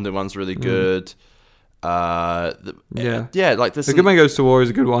Aliens of London one's really good. Like this. The Good Man Goes to War is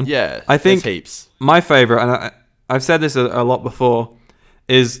a good one. Yeah, I think heaps. My favorite, and I've said this a lot before,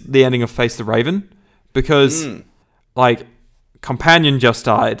 is the ending of Face the Raven, because like Companion just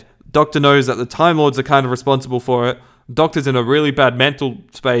died. Doctor knows that the Time Lords are kind of responsible for it, Doctor's in a really bad mental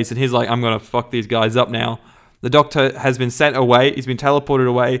space, and he's like, I'm going to fuck these guys up now. The Doctor has been sent away. He's been teleported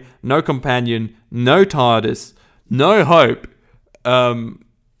away. No companion, no TARDIS, no hope. And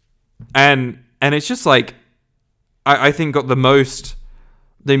it's just like, I think got the most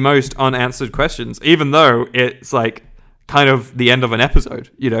unanswered questions, even though it's like kind of the end of an episode,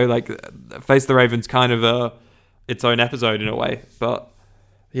 you know, like Face the Raven's kind of its own episode in a way. But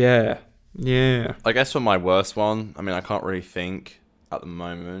yeah. I guess for my worst one, I mean, I can't really think at the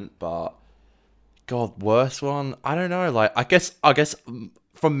moment, but God, worst one? I don't know. Like, I guess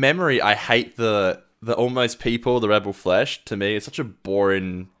from memory, I hate the Almost People, the Rebel Flesh. To me, it's such a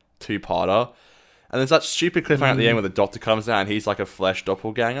boring two-parter. And there's that stupid cliffhanger at the end where the Doctor comes out and he's like a flesh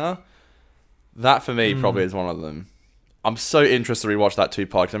doppelganger. That, for me, probably is one of them. I'm so interested to rewatch that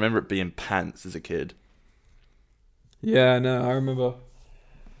two-part because I remember it being pants as a kid. Yeah, no, I remember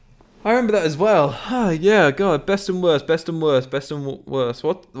that as well. Yeah, God, best and worst. What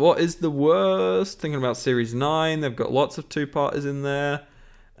is the worst? Thinking about Series 9, they've got lots of two-parters in there.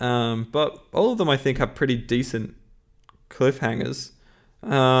 But all of them, I think, have pretty decent cliffhangers.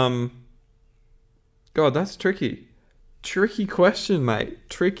 God, that's tricky. Tricky question, mate.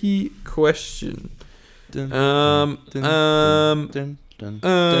 Tricky question. That's the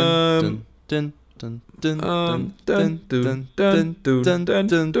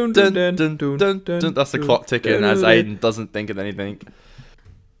clock ticking as Aidan doesn't think of anything.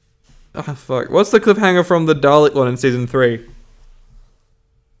 Oh, fuck. What's the cliffhanger from the Dalek one in season 3?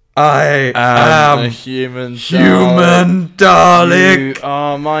 I am a human Dalek. You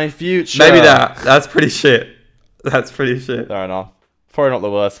are my future. Maybe that's pretty shit. Fair enough. Probably not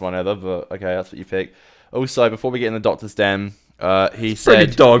the worst one ever, but okay, that's what you pick. Also, before we get in the Doctor's Den, he said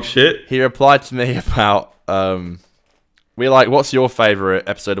pretty dog shit. He replied to me about what's your favourite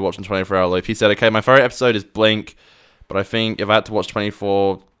episode to watch in 24-hour loop? He said, okay, my favourite episode is Blink, but I think if I had to watch it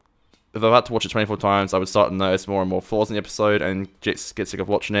 24 times, I would start to notice more and more flaws in the episode and get sick of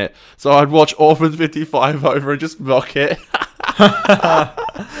watching it. So I'd watch Orphan 55 over and just mock it.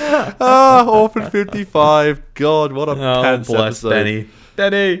 Orphan 55. God, what a pants episode.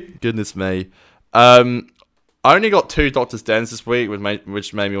 Benny. Goodness me. I only got 2 Doctor's Dens this week,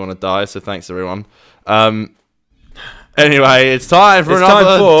 which made me want to die, so thanks everyone. Anyway, it's time for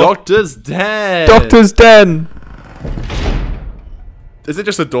another Doctor's Den. Doctor's Den. Is it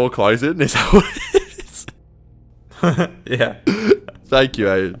just a door closing? Is that what it is? Yeah. Thank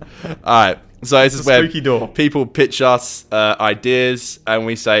you, Aidan. Alright, so this is where people pitch us ideas and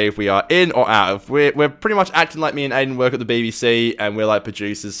we say if we are in or out. We're pretty much acting like me and Aidan work at the BBC and we're like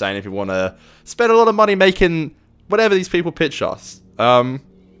producers saying if we want to spend a lot of money making whatever these people pitch us.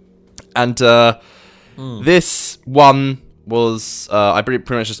 This one was, I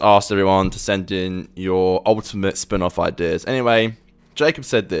pretty much just asked everyone to send in your ultimate spin-off ideas. Anyway, Jacob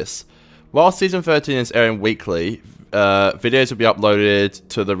said this: while season 13 is airing weekly, videos will be uploaded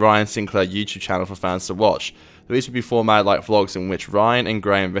to the Ryan Sinclair YouTube channel for fans to watch. These will be formatted like vlogs in which Ryan and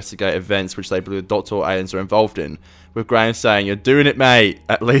Graham investigate events which they believe Doctor or aliens are involved in, with Graham saying, "You're doing it, mate,"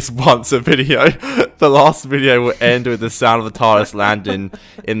 at least once a video. The last video will end with the sound of the TARDIS landing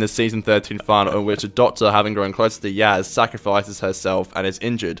in the season 13 final, in which the Doctor, having grown closer to Yaz, sacrifices herself and is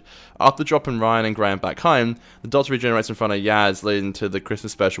injured. After dropping Ryan and Graham back home, the Doctor regenerates in front of Yaz, leading to the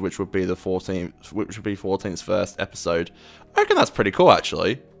Christmas special, which would be 14th's first episode. I reckon that's pretty cool,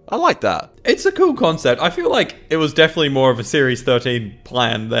 actually. I like that. It's a cool concept. I feel like it was definitely more of a Series 13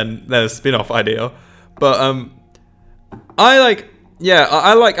 plan than a spin-off idea. But I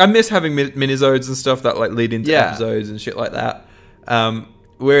miss having minisodes and stuff that like lead into episodes and shit like that.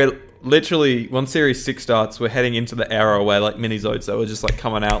 We're literally, when Series 6 starts, we're heading into the era where like minisodes that were just like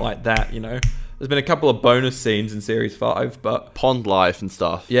coming out like that, you know. There's been a couple of bonus scenes in Series 5, but Pond Life and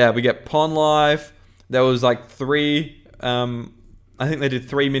stuff. Yeah, we get Pond Life. There was like 3 I think they did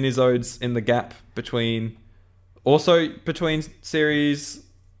 3 minisodes in the gap between Series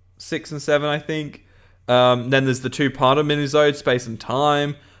 6 and 7, I think. Then there's the 2-parter minisode, Space and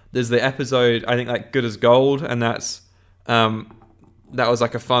Time. There's the episode, I think, like Good as Gold, and that's that was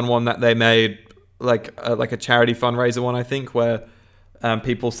like a fun one that they made, like a charity fundraiser one, I think, where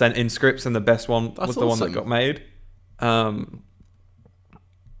people sent in scripts, and the best one was the one that got made.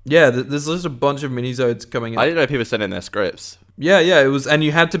 Yeah, there's just a bunch of minisodes coming in. I didn't know people sent in their scripts. Yeah, it was, and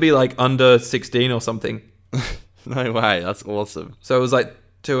you had to be like under 16 or something. No way, that's awesome. So it was like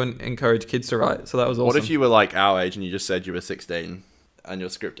to encourage kids to write. So that was awesome. What if you were like our age and you just said you were 16 and your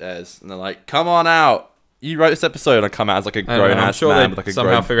script airs, and they're like, "Come on out, you wrote this episode," and I come out as like a grown ass man with like a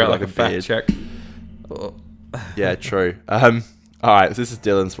somehow figure out like a fact check. Yeah, true. All right, so this is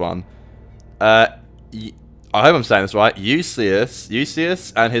Dylan's one. I hope I'm saying this right.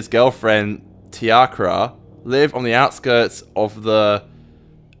 Euseus and his girlfriend Tiakra live on the outskirts of the...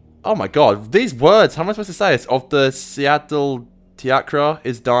 Oh my god, these words, how am I supposed to say this? Of the Seattle Tiakra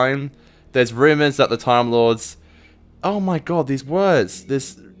is dying. There's rumors that the Time Lords... Oh my god, these words.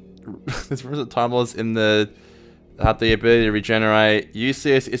 There's rumors that Time Lords have the ability to regenerate.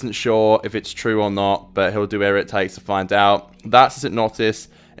 Euseus isn't sure if it's true or not, but he'll do whatever it takes to find out. That's Hypnotis.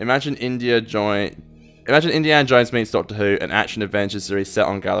 Imagine Indiana Jones meets Doctor Who, an action adventure series set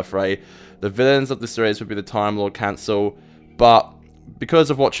on Gallifrey. The villains of the series would be the Time Lord Council, but because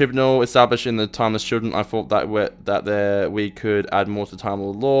of what Chibnall established in the Timeless Children, I thought that we could add more to Time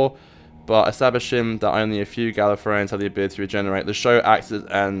Lord lore, but establishing that only a few Gallifreyans have the ability to regenerate. The show acts as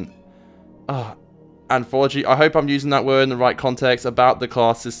an anthology. I hope I'm using that word in the right context about the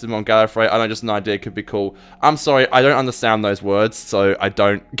class system on Gallifrey. I know, just an idea could be cool. I'm sorry, I don't understand those words, so I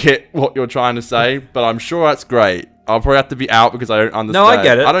don't get what you're trying to say, but I'm sure that's great. I'll probably have to be out because I don't understand. No, I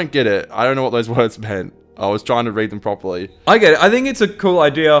get it. I don't get it. I don't know what those words meant. I was trying to read them properly. I get it. I think it's a cool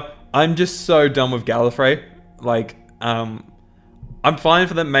idea. I'm just so done with Gallifrey. Like, I'm fine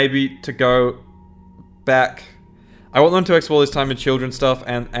for them maybe to go back. I want them to explore this time in children stuff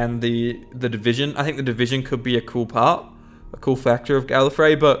and the Division. I think the Division could be a cool part, a cool factor of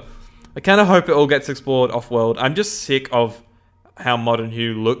Gallifrey, but I kind of hope it all gets explored off-world. I'm just sick of how Modern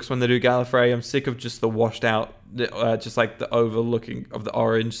Who looks when they do Gallifrey. I'm sick of just the washed out, just like the overlooking of the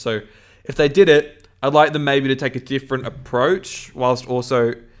orange. So if they did it, I'd like them maybe to take a different approach, whilst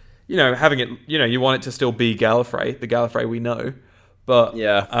also, having it, you want it to still be Gallifrey, the Gallifrey we know. But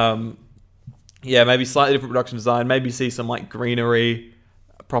yeah, maybe slightly different production design. Maybe see some like greenery,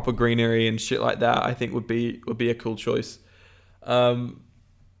 proper greenery and shit like that. I think would be a cool choice. We have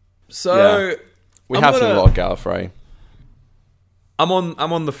seen a lot of Gallifrey. I'm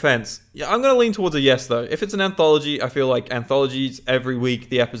on the fence. Yeah, I'm gonna lean towards a yes though. If it's an anthology, I feel like anthologies every week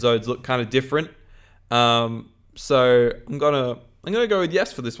the episodes look kind of different. So I'm gonna go with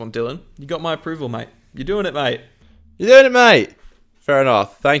yes for this one, Dylan. You got my approval, mate. You're doing it, mate. You're doing it, mate. Fair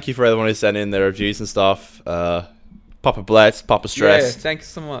enough. Thank you for everyone who sent in their reviews and stuff. Papa bless, Papa stress. Yeah, thanks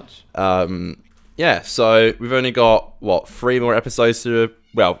so much. So we've only got 3 more episodes to.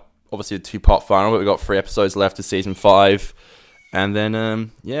 Well, obviously a 2-part final, but we've got 3 episodes left of season 5. And then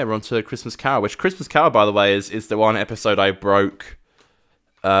we're on to Christmas Carol, which Christmas Carol, by the way, is the one episode I broke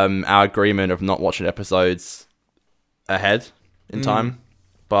our agreement of not watching episodes ahead in time.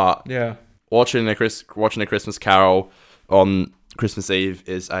 But watching a Christmas Carol on Christmas Eve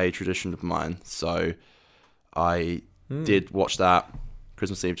is a tradition of mine. So I did watch that.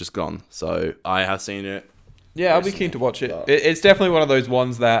 Christmas Eve just gone. So I have seen it. Yeah, I'll be keen to watch it. It's definitely one of those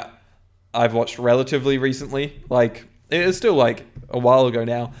ones that I've watched relatively recently. Like, it is still like a while ago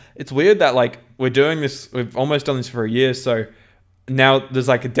now. It's weird that like we've almost done this for a year, so now there's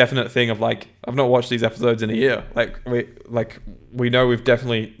like a definite thing of like I've not watched these episodes in a year. We know we've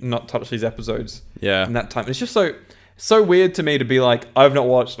definitely not touched these episodes in that time. It's just so weird to me to be like, I've not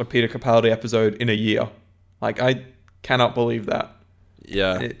watched a Peter Capaldi episode in a year. Like, I cannot believe that.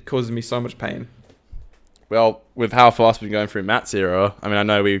 Yeah. It causes me so much pain. Well, with how fast we've been going through Matt's era, I mean, I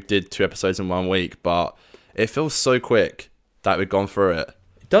know we did 2 episodes in 1 week, but it feels so quick that we've gone through it.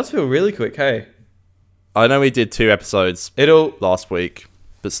 It does feel really quick, hey? I know we did 2 episodes last week,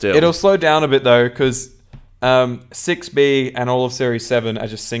 but still. It'll slow down a bit, though, because 6B and all of Series 7 are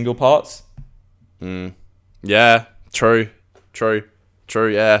just single parts. Yeah, true,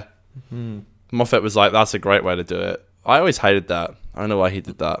 yeah. Moffat was like, that's a great way to do it. I always hated that. I don't know why he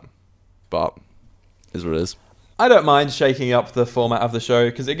did that, but is what it is. I don't mind shaking up the format of the show,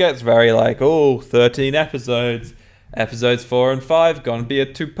 because it gets very like, 13 episodes. Episodes 4 and 5 gonna be a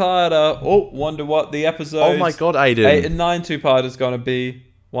 2-parter. Oh, wonder what the episodes... Oh my god, Aidan. 8 and 9 2-parters gonna be.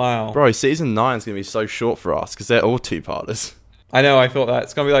 Wow. Bro, season 9 is gonna be so short for us, because they're all 2-parters. I know, I thought that.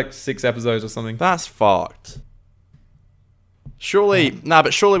 It's gonna be like 6 episodes or something. That's fucked. Surely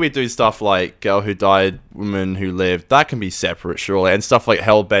we do stuff like Girl Who Died, Woman Who Lived. That can be separate, surely. And stuff like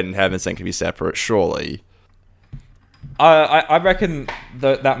Hellbent and Heaven Sent can be separate, surely. I reckon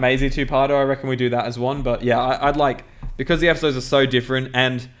that Maisie 2-parter, I reckon we do that as one. But yeah, I'd like, because the episodes are so different,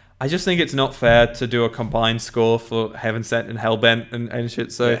 and I just think it's not fair to do a combined score for Heaven Sent and Hellbent and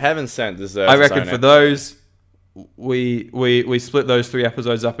shit. So yeah, Heaven Sent deserves. I reckon for those, we split those 3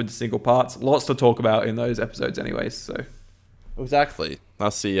 episodes up into single parts. Lots to talk about in those episodes, anyways. So exactly,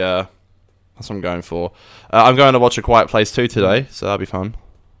 that's what I'm going for. I'm going to watch A Quiet Place 2 today, so that'll be fun.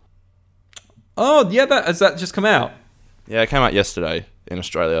 Oh yeah, has that just come out? Yeah, it came out yesterday in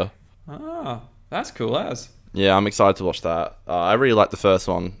Australia. Ah, that's cool as. Yeah, I'm excited to watch that. I really like the first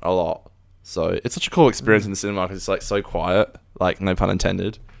one a lot. So it's such a cool experience in the cinema because it's like so quiet, like no pun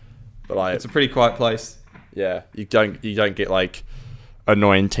intended. But like it's a pretty quiet place. Yeah, you don't get like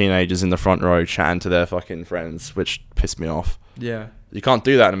annoying teenagers in the front row chatting to their fucking friends, which piss me off. Yeah. You can't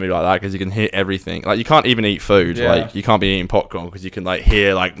do that in a movie like that because you can hear everything. Like you can't even eat food. Yeah. Like you can't be eating popcorn because you can like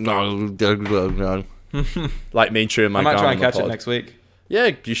hear like no, like me chewing my I might gum try and on the catch it pod. next week.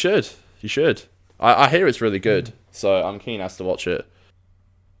 Yeah, you should. You should. I hear it's really good, so I'm keen as to watch it.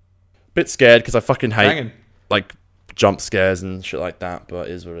 Bit scared because I fucking hate Banging. like jump scares and shit like that, but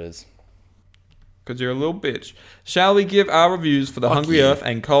it is what it is. Because you're a little bitch. Shall we give our reviews for The Fuck Hungry you. Earth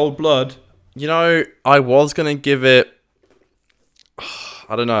and Cold Blood? You know, I was gonna give it.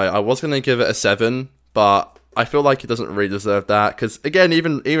 I don't know. I was gonna give it a 7, but I feel like it doesn't really deserve that. Because again,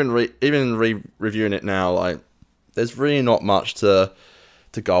 even reviewing it now, like there's really not much to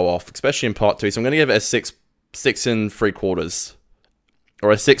go off, especially in part 2. So I'm gonna give it a 6 3/4,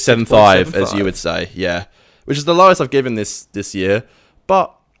 or a 6.75, as you would say. Yeah, which is the lowest I've given this year.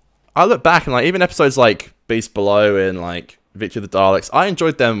 But I look back and like even episodes like Beast Below and like Victory of the Daleks, I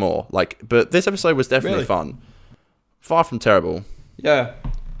enjoyed them more. Like, but this episode was definitely fun. Far from terrible. Yeah.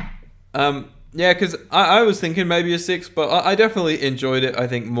 Yeah, because I was thinking maybe a 6, but I definitely enjoyed it, I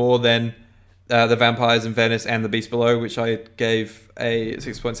think, more than The Vampires in Venice and The Beast Below, which I gave a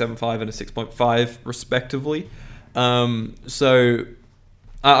 6.75 and a 6.5, respectively. So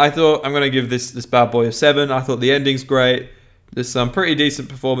I thought I'm going to give this bad boy a 7. I thought the ending's great. There's some pretty decent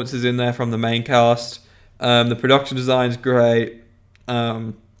performances in there from the main cast. The production design's great.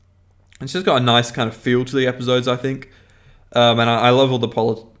 It's just got a nice kind of feel to the episodes, I think. And I love all the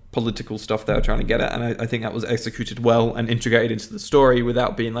political stuff they were trying to get at, and I think that was executed well and integrated into the story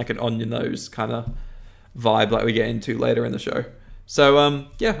without being like an on-your-nose kind of vibe like we get into later in the show. So,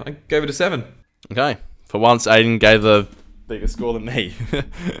 yeah, I gave it a 7. Okay. For once, Aidan gave a bigger score than me.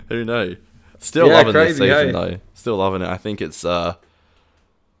 Who knew? Still loving this season, though. Still loving it. I think it's fun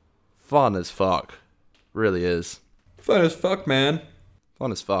as fuck. Really is. Fun as fuck, man.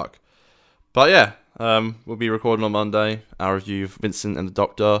 Fun as fuck. But yeah, we'll be recording on Monday our review of Vincent and the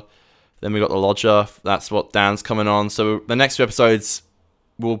Doctor. Then we got The Lodger. That's what Dan's coming on. So the next 2 episodes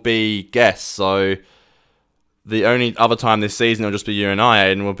will be guests. So the only other time this season will just be you and I,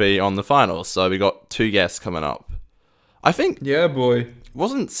 and we'll be on the finals. So we got 2 guests coming up. I think. Yeah, boy.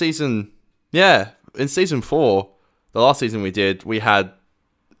 Wasn't season. Yeah, in season 4, the last season we did, we had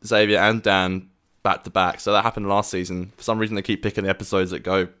Xavier and Dan back to back. So that happened last season. For some reason, they keep picking the episodes that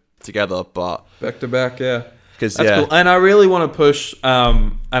go together, but back to back, yeah. Because that's cool. And I really want to push.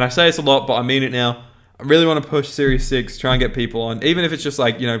 And I say this a lot, but I mean it now. I really want to push Series 6. Try and get people on, even if it's just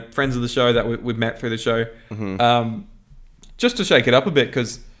like friends of the show that we've met through the show. Mm-hmm. Just to shake it up a bit,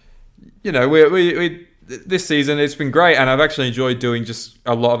 because we this season it's been great, and I've actually enjoyed doing just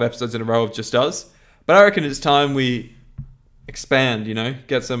a lot of episodes in a row of just us. But I reckon it's time we expand.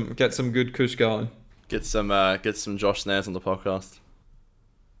 Get some good kush going. Get some Josh Snares on the podcast.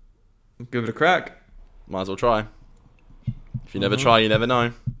 Give it a crack. Might as well try. If you never try, you never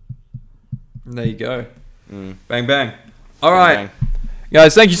know. There you go. Bang, bang. All right.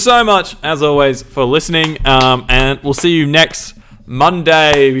 Guys, thank you so much, as always, for listening. And we'll see you next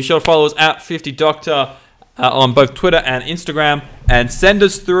Monday. Be sure to follow us at 50Doctor on both Twitter and Instagram. And send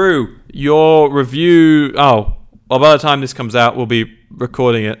us through your review. Oh, well, by the time this comes out, we'll be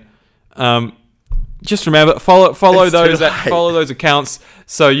recording it. Just remember, follow those accounts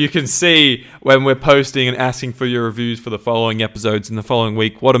so you can see when we're posting and asking for your reviews for the following episodes in the following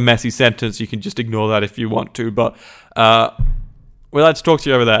week. What a messy sentence. You can just ignore that if you want to, but we'd like to talk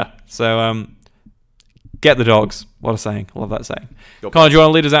to you over there. So get the dogs. What a saying. I love that saying. Conor, do you want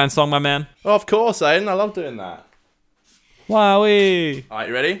to lead us out in song, my man? Oh, of course, Aidan. I love doing that. Wowee. All right,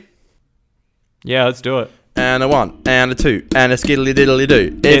 you ready? Yeah, let's do it. And a 1, and a 2, and a skiddly diddly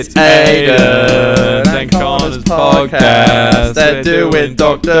do. It's Aidan and Conor's podcast. They're doing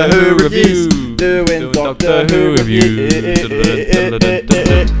Doctor Who reviews. Doing Doctor Who reviews.